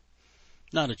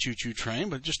 Not a choo-choo train,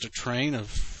 but just a train of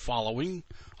followers,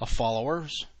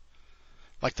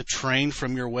 like the train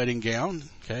from your wedding gown,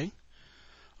 okay?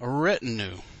 A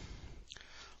retinue.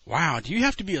 Wow, do you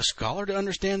have to be a scholar to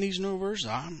understand these new words?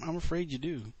 I'm afraid you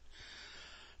do.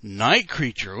 Night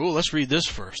creature. Oh, let's read this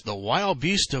first. The wild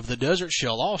beast of the desert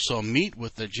shall also meet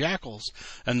with the jackals,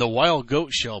 and the wild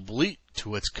goat shall bleat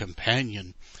to its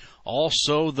companion.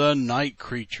 Also the night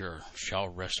creature shall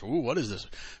rest. Ooh, what is this? Is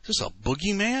this a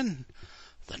boogeyman?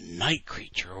 The night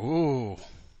creature. Ooh.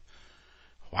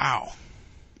 Wow.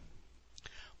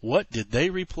 What did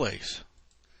they replace?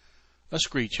 A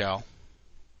screech owl.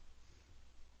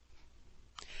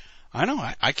 I know.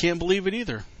 I can't believe it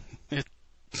either.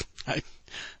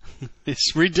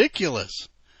 It's ridiculous.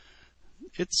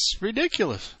 It's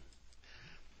ridiculous.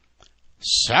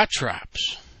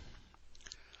 Satraps.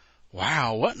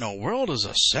 Wow, what in the world is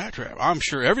a satrap? I'm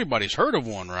sure everybody's heard of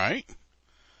one, right?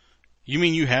 You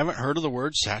mean you haven't heard of the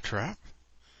word satrap?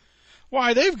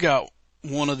 Why, they've got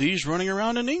one of these running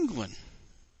around in England.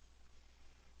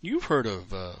 You've heard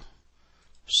of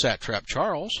Satrap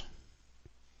Charles.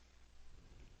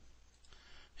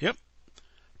 Yep.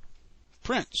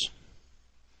 Prince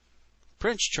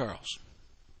Charles.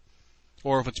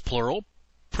 Or if it's plural,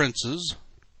 princes.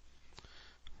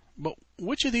 But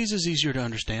which of these is easier to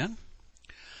understand?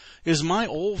 Is my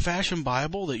old-fashioned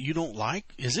Bible that you don't like,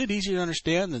 is it easier to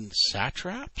understand than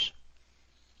satraps?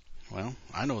 Well,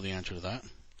 I know the answer to that.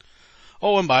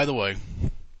 Oh, and by the way,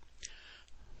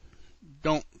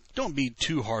 don't be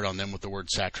too hard on them with the word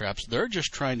satraps. They're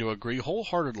just trying to agree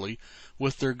wholeheartedly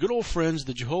with their good old friends,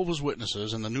 the Jehovah's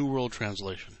Witnesses, in the New World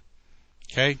Translation.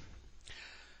 Okay?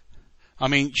 I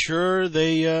mean, sure,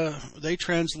 they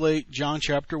translate John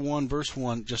chapter 1, verse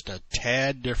 1 just a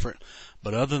tad different.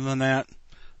 But other than that,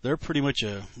 they're pretty much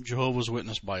a Jehovah's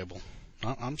Witness Bible.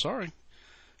 I'm sorry.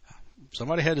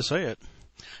 Somebody had to say it.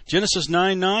 Genesis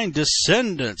 9:9,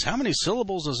 descendants. How many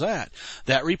syllables is that?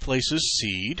 That replaces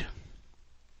seed,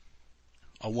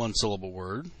 a one-syllable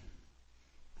word,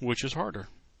 which is harder.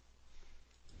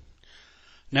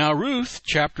 Now, Ruth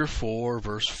chapter 4,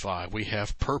 verse 5, we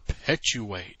have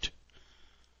perpetuate.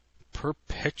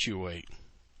 Perpetuate.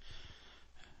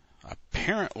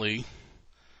 Apparently,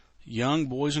 young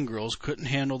boys and girls couldn't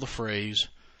handle the phrase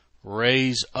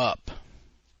raise up.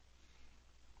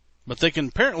 But they can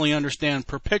apparently understand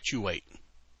perpetuate.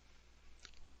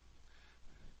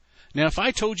 Now, if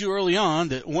I told you early on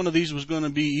that one of these was going to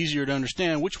be easier to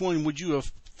understand, which one would you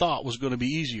have thought was going to be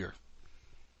easier?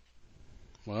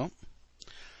 Well,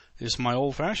 it's my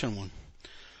old-fashioned one.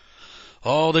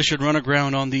 Oh, they should run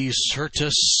aground on these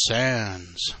Syrtis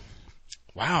sands.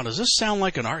 Wow, does this sound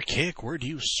like an archaic word to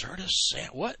you? Syrtis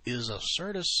sand? What is a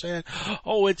Syrtis sand?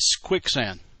 Oh, it's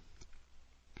quicksand.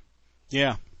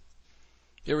 Yeah.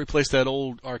 It replaced that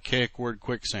old archaic word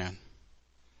quicksand.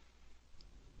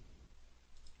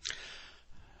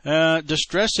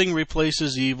 Distressing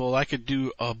replaces evil. I could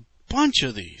do a bunch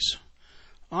of these.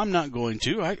 I'm not going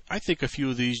to. I think a few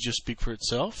of these just speak for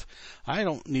itself. I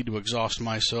don't need to exhaust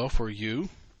myself or you.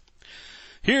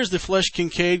 Here's the Flesch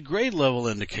Kincaid grade level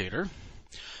indicator.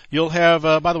 You'll have,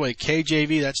 by the way,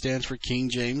 KJV, that stands for King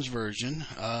James Version.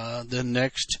 Then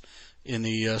next in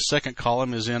the second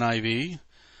column is NIV.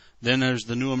 Then there's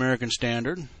the New American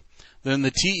Standard. Then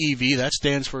the TEV, that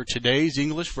stands for Today's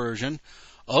English Version,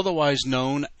 otherwise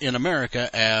known in America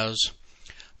as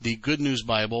the Good News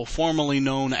Bible, formerly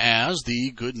known as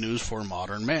the Good News for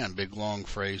Modern Man. Big, long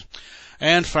phrase.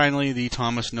 And finally, the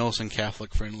Thomas Nelson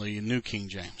Catholic-friendly New King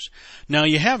James. Now,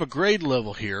 you have a grade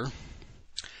level here.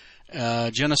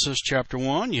 Genesis chapter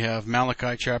 1, you have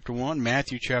Malachi chapter 1,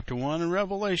 Matthew chapter 1, and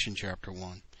Revelation chapter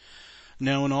 1.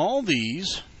 Now, in all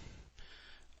these,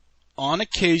 on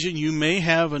occasion, you may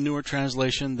have a newer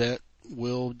translation that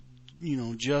will,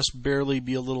 just barely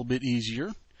be a little bit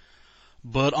easier.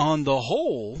 But on the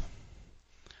whole,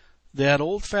 that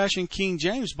old-fashioned King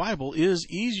James Bible is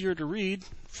easier to read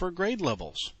for grade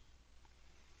levels.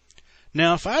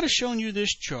 Now, if I'd have shown you this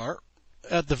chart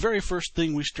at the very first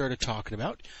thing we started talking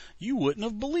about, you wouldn't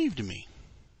have believed me.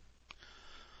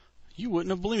 You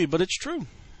wouldn't have believed me, but it's true.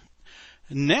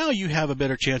 Now you have a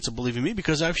better chance of believing me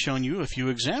because I've shown you a few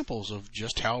examples of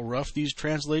just how rough these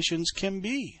translations can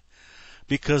be.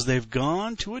 Because they've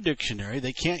gone to a dictionary,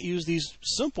 they can't use these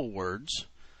simple words,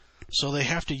 so they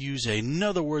have to use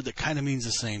another word that kind of means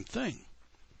the same thing.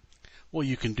 Well,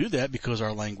 you can do that because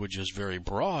our language is very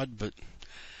broad, but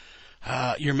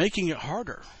you're making it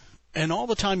harder. And all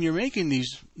the time you're making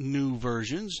these new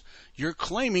versions, you're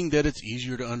claiming that it's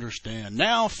easier to understand.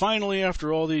 Now, finally,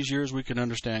 after all these years, we can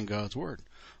understand God's Word.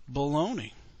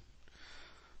 Baloney.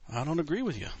 I don't agree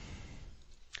with you.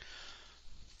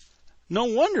 No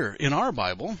wonder in our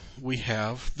Bible we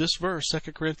have this verse,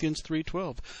 2 Corinthians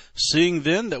 3:12. Seeing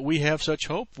then that we have such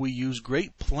hope, we use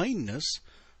great plainness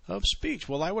of speech.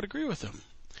 Well, I would agree with him.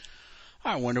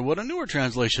 I wonder what a newer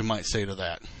translation might say to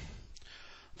that.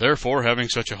 Therefore, having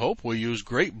such a hope, we use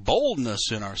great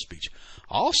boldness in our speech.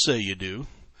 I'll say you do.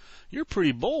 You're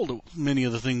pretty bold at many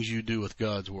of the things you do with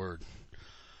God's Word.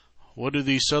 What do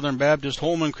the Southern Baptist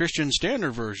Holman Christian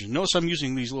Standard Version? Notice I'm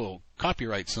using these little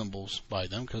copyright symbols by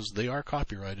them because they are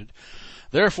copyrighted.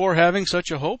 Therefore, having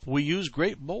such a hope, we use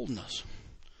great boldness.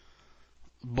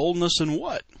 Boldness in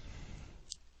what?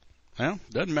 Well,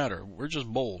 doesn't matter. We're just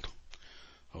bold.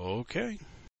 Okay.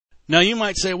 Now you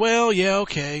might say, well, yeah,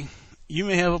 okay. You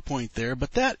may have a point there,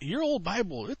 but your old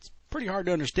Bible, it's pretty hard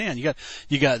to understand.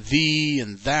 You got thee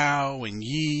and thou and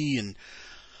ye and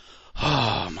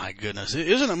oh my goodness.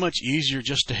 Isn't it much easier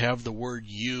just to have the word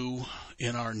you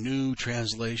in our new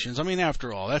translations? I mean,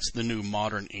 after all, that's the new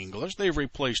modern English. They've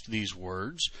replaced these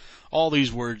words. All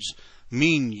these words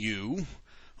mean you.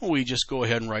 We just go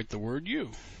ahead and write the word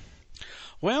you.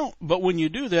 Well, but when you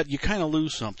do that, you kind of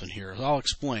lose something here. I'll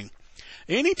explain.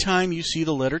 Anytime you see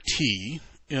the letter T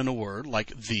in a word like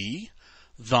thee,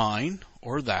 thine,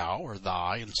 or thou, or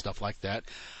thy, and stuff like that,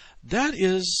 that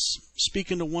is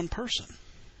speaking to one person.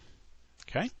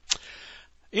 Okay?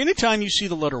 Anytime you see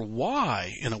the letter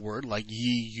Y in a word like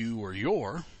ye, you, or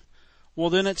your, well,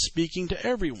 then it's speaking to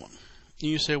everyone. And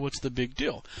you say, what's the big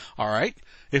deal? All right,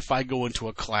 if I go into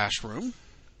a classroom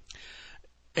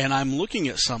and I'm looking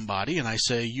at somebody and I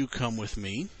say, you come with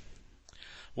me,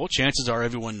 well, chances are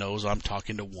everyone knows I'm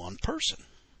talking to one person.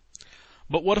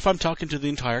 But what if I'm talking to the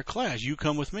entire class? You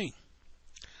come with me.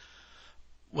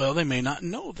 Well, they may not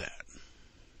know that,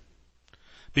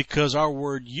 because our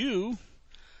word you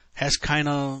has kind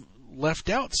of left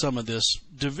out some of this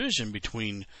division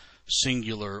between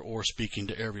singular or speaking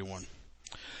to everyone.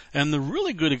 And the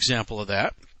really good example of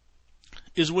that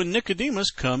is when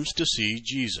Nicodemus comes to see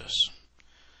Jesus.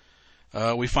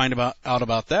 We find out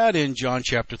about that in John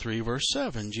chapter 3, verse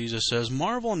 7. Jesus says,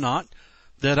 "Marvel not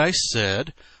that I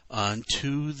said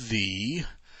unto thee,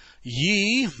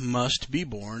 ye must be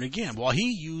born again." Well,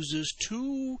 he uses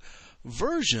two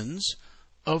versions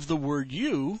of the word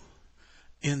you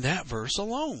in that verse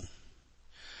alone.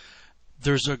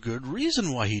 There's a good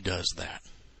reason why he does that.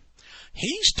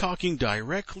 He's talking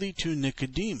directly to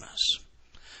Nicodemus,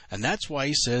 and that's why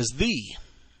he says thee.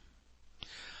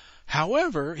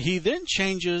 However, he then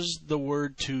changes the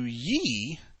word to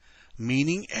ye,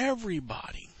 meaning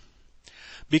everybody.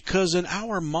 Because in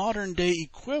our modern day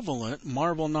equivalent,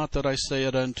 marvel not that I say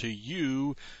it unto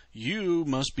you, you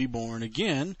must be born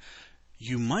again,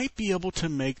 you might be able to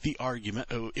make the argument,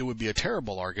 it would be a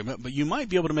terrible argument, but you might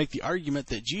be able to make the argument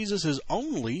that Jesus is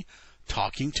only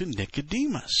talking to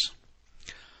Nicodemus.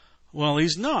 Well,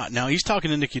 he's not. Now, he's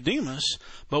talking to Nicodemus,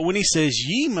 but when he says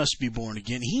ye must be born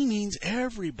again, he means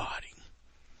everybody.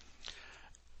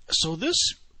 So this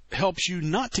helps you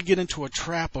not to get into a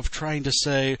trap of trying to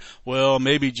say, well,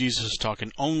 maybe Jesus is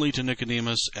talking only to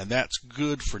Nicodemus, and that's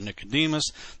good for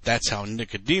Nicodemus. That's how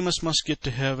Nicodemus must get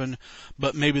to heaven,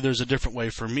 but maybe there's a different way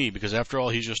for me, because after all,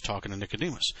 he's just talking to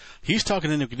Nicodemus. He's talking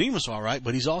to Nicodemus, all right,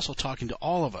 but he's also talking to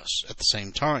all of us at the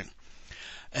same time.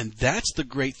 And that's the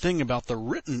great thing about the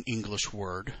written English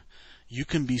word. You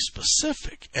can be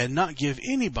specific and not give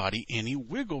anybody any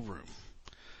wiggle room.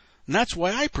 And that's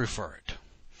why I prefer it.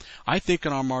 I think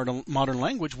in our modern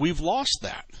language, we've lost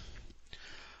that.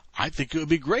 I think it would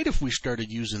be great if we started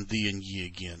using thee and ye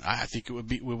again. I think it would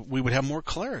be, we would have more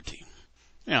clarity.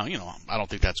 Now, I don't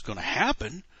think that's going to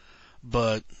happen,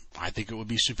 but I think it would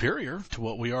be superior to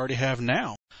what we already have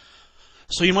now.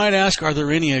 So you might ask, are there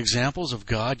any examples of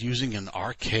God using an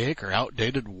archaic or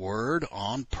outdated word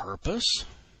on purpose?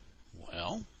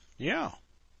 Well, yeah.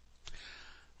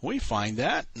 We find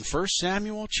that in 1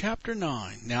 Samuel chapter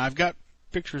 9. Now, I've got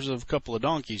pictures of a couple of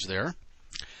donkeys there.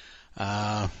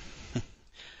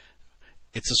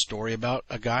 It's a story about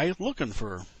a guy looking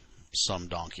for some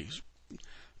donkeys.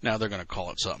 Now they're going to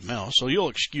call it something else, so you'll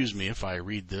excuse me if I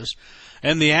read this.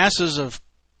 "And the asses of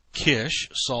Kish,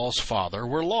 Saul's father,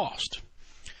 were lost.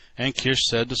 And Kish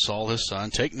said to Saul his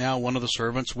son, Take now one of the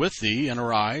servants with thee, and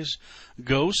arise,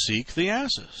 go seek the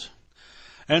asses.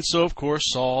 And so, of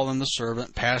course, Saul and the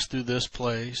servant passed through this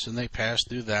place, and they passed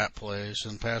through that place,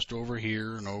 and passed over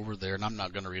here and over there. And I'm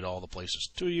not going to read all the places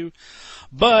to you.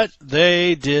 But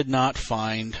they did not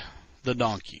find the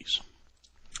donkeys.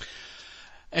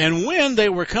 And when they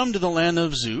were come to the land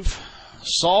of Zuph,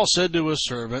 Saul said to his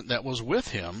servant that was with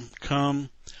him, Come,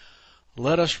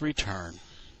 let us return.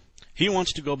 He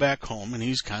wants to go back home, and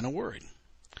he's kind of worried.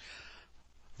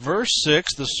 Verse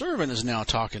 6, the servant is now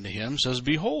talking to him, says,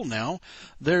 Behold now,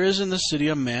 there is in the city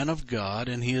a man of God,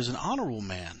 and he is an honorable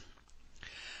man.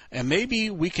 And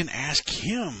maybe we can ask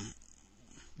him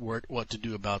what to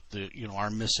do about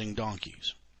our missing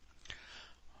donkeys.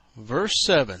 Verse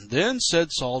 7, Then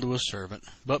said Saul to his servant,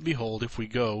 But behold, if we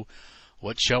go,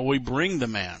 what shall we bring the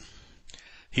man?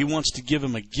 He wants to give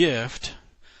him a gift,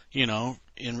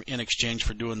 in exchange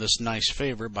for doing this nice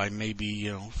favor by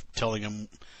maybe, telling him,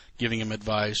 giving him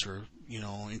advice, or,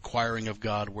 inquiring of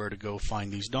God where to go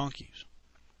find these donkeys.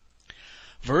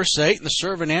 Verse 8, And the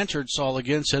servant answered Saul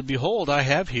again, said, Behold, I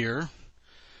have here,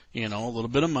 a little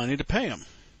bit of money to pay him.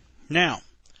 Now,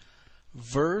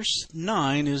 verse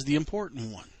 9 is the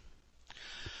important one.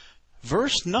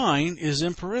 Verse 9 is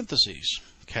in parentheses,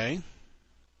 okay?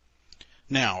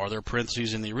 Now, are there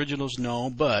parentheses in the originals?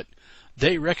 No, but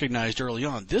they recognized early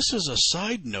on, this is a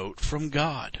side note from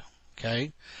God,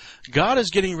 okay? God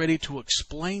is getting ready to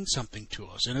explain something to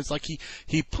us, and it's like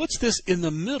he puts this in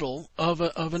the middle of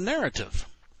a narrative.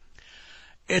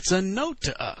 It's a note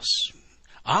to us.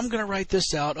 I'm going to write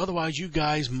this out, otherwise you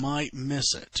guys might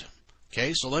miss it.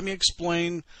 Okay, so let me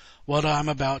explain what I'm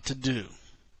about to do.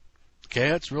 Okay,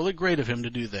 it's really great of him to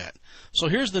do that. So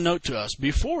here's the note to us.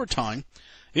 Before time,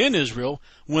 in Israel,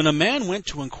 when a man went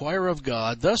to inquire of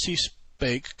God, thus he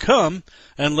spake, Come,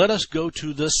 and let us go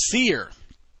to the seer.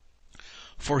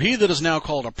 For he that is now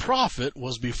called a prophet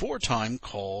was before time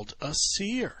called a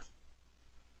seer.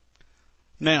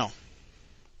 Now,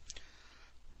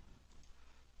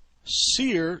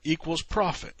 seer equals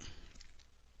prophet.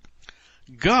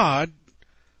 God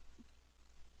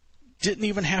didn't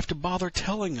even have to bother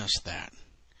telling us that.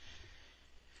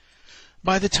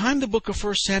 By the time the book of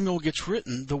 1 Samuel gets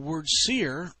written, the word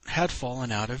seer had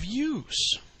fallen out of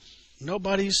use.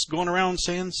 Nobody's going around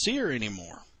saying seer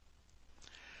anymore.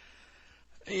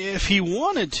 If he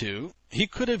wanted to, he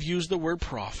could have used the word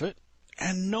prophet,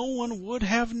 and no one would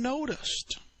have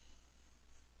noticed.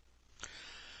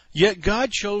 Yet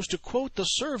God chose to quote the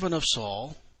servant of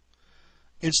Saul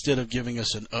instead of giving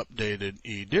us an updated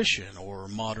edition or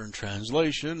modern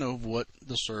translation of what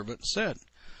the servant said.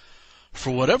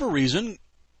 For whatever reason,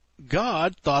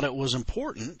 God thought it was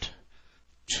important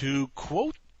to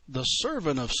quote the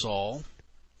servant of Saul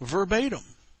verbatim.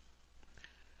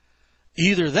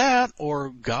 Either that, or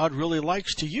God really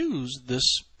likes to use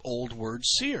this old word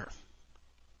seer.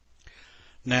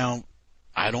 Now,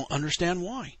 I don't understand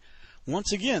why.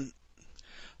 Once again,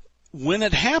 when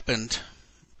it happened,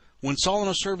 when Saul and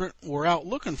his servant were out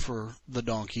looking for the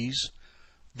donkeys,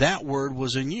 that word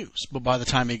was in use. But by the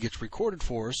time it gets recorded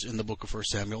for us in the book of 1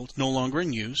 Samuel, it's no longer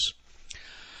in use.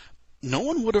 No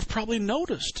one would have probably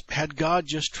noticed had God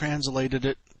just translated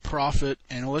it prophet,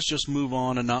 and let's just move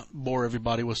on and not bore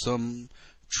everybody with some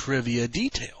trivia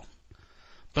detail.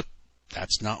 But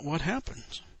that's not what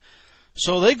happens.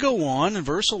 So they go on in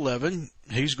verse 11,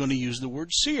 he's going to use the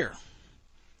word seer.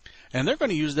 And they're going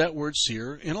to use that word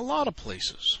seer in a lot of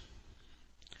places.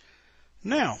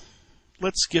 Now,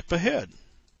 let's skip ahead.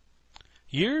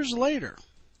 Years later,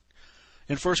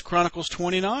 in 1 Chronicles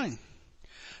 29,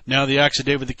 now the acts of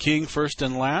David the king, first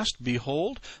and last,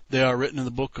 behold, they are written in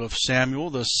the book of Samuel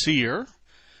the seer,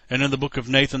 and in the book of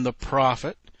Nathan the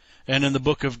prophet, and in the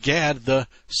book of Gad the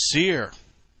seer.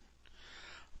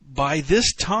 By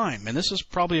this time, and this is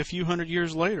probably a few hundred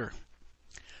years later,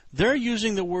 they're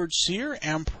using the word seer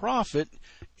and prophet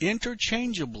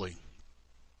interchangeably.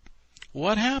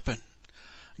 What happened?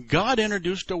 God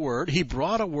introduced a word. He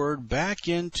brought a word back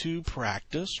into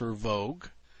practice or vogue,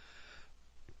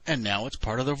 and now it's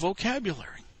part of their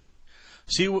vocabulary.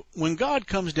 See, when God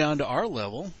comes down to our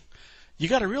level, you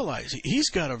got to realize he's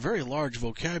got a very large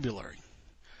vocabulary.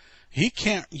 He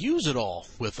can't use it all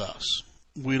with us.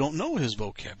 We don't know his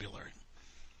vocabulary.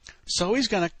 So he's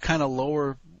going to kind of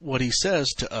lower what he says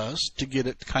to us to get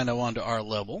it kind of onto our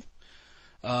level.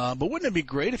 But wouldn't it be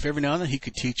great if every now and then he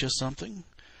could teach us something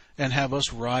and have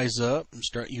us rise up and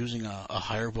start using a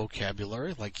higher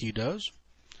vocabulary like he does?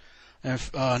 And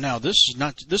now, this is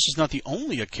not the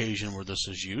only occasion where this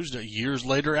is used. Years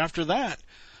later after that,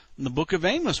 in the book of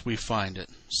Amos we find it,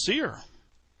 seer.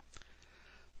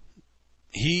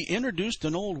 He introduced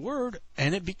an old word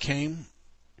and it became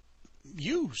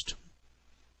used.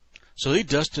 So he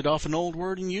dusted off an old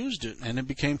word and used it, and it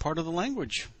became part of the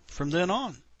language from then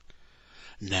on.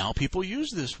 Now people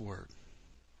use this word.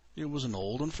 It was an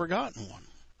old and forgotten one.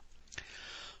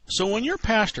 So when your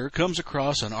pastor comes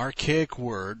across an archaic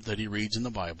word that he reads in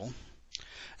the Bible,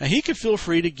 and he could feel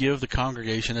free to give the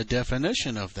congregation a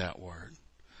definition of that word.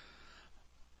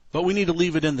 But we need to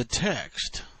leave it in the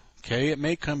text. Okay, it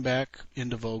may come back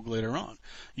into vogue later on.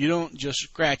 You don't just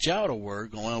scratch out a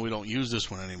word going, oh, we don't use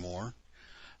this one anymore.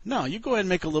 No, you go ahead and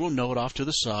make a little note off to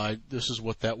the side. This is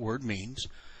what that word means.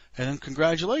 And then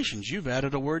congratulations, you've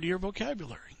added a word to your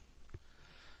vocabulary.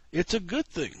 It's a good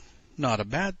thing, not a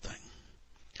bad thing.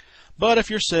 But if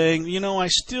you're saying, I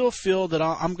still feel that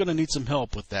I'm going to need some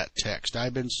help with that text.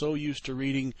 I've been so used to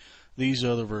reading these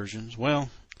other versions. Well,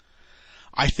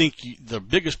 I think the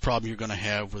biggest problem you're going to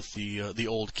have with the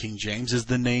old King James is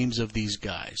the names of these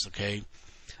guys, okay?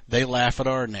 They laugh at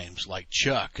our names like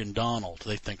Chuck and Donald.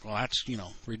 They think, well, that's,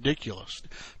 ridiculous.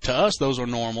 To us, those are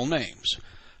normal names.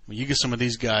 When you get some of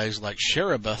these guys like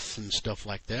Sherebeth and stuff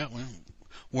like that, well,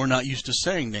 we're not used to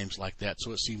saying names like that,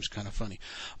 so it seems kind of funny.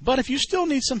 But if you still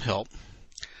need some help,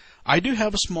 I do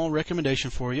have a small recommendation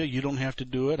for you. You don't have to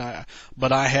do it,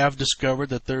 but I have discovered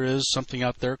that there is something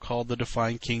out there called the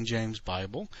Define King James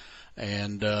Bible,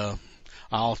 and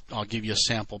I'll give you a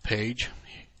sample page.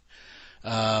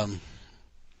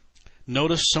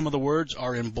 Notice some of the words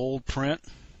are in bold print,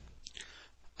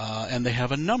 and they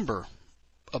have a number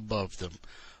above them.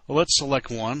 Well, let's select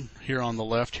one here on the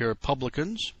left here,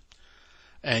 publicans.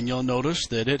 And you'll notice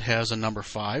that it has a number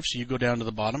 5. So you go down to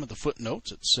the bottom at the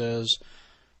footnotes. It says,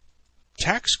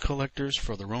 tax collectors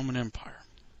for the Roman Empire.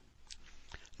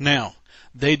 Now,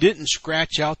 they didn't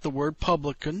scratch out the word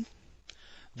publican.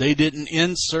 They didn't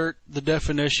insert the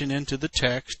definition into the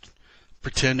text,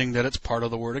 pretending that it's part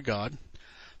of the Word of God.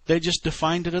 They just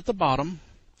defined it at the bottom.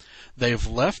 They've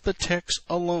left the text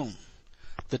alone.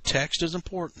 The text is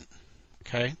important.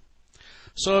 Okay?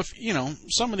 So if,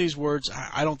 some of these words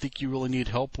I don't think you really need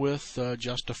help with,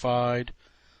 justified,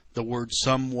 the word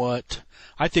somewhat.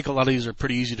 I think a lot of these are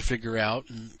pretty easy to figure out,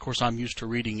 and of course I'm used to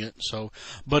reading it. So,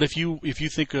 but if you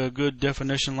think a good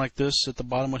definition like this at the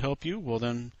bottom would help you, well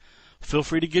then feel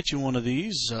free to get you one of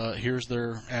these. Here's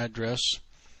their address,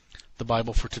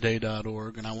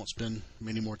 thebiblefortoday.org, and I won't spend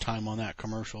any more time on that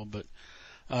commercial, but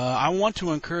I want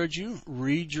to encourage you,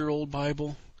 read your old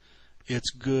Bible.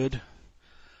 It's good.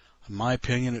 In my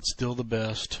opinion, it's still the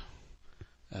best.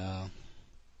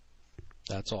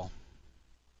 That's all.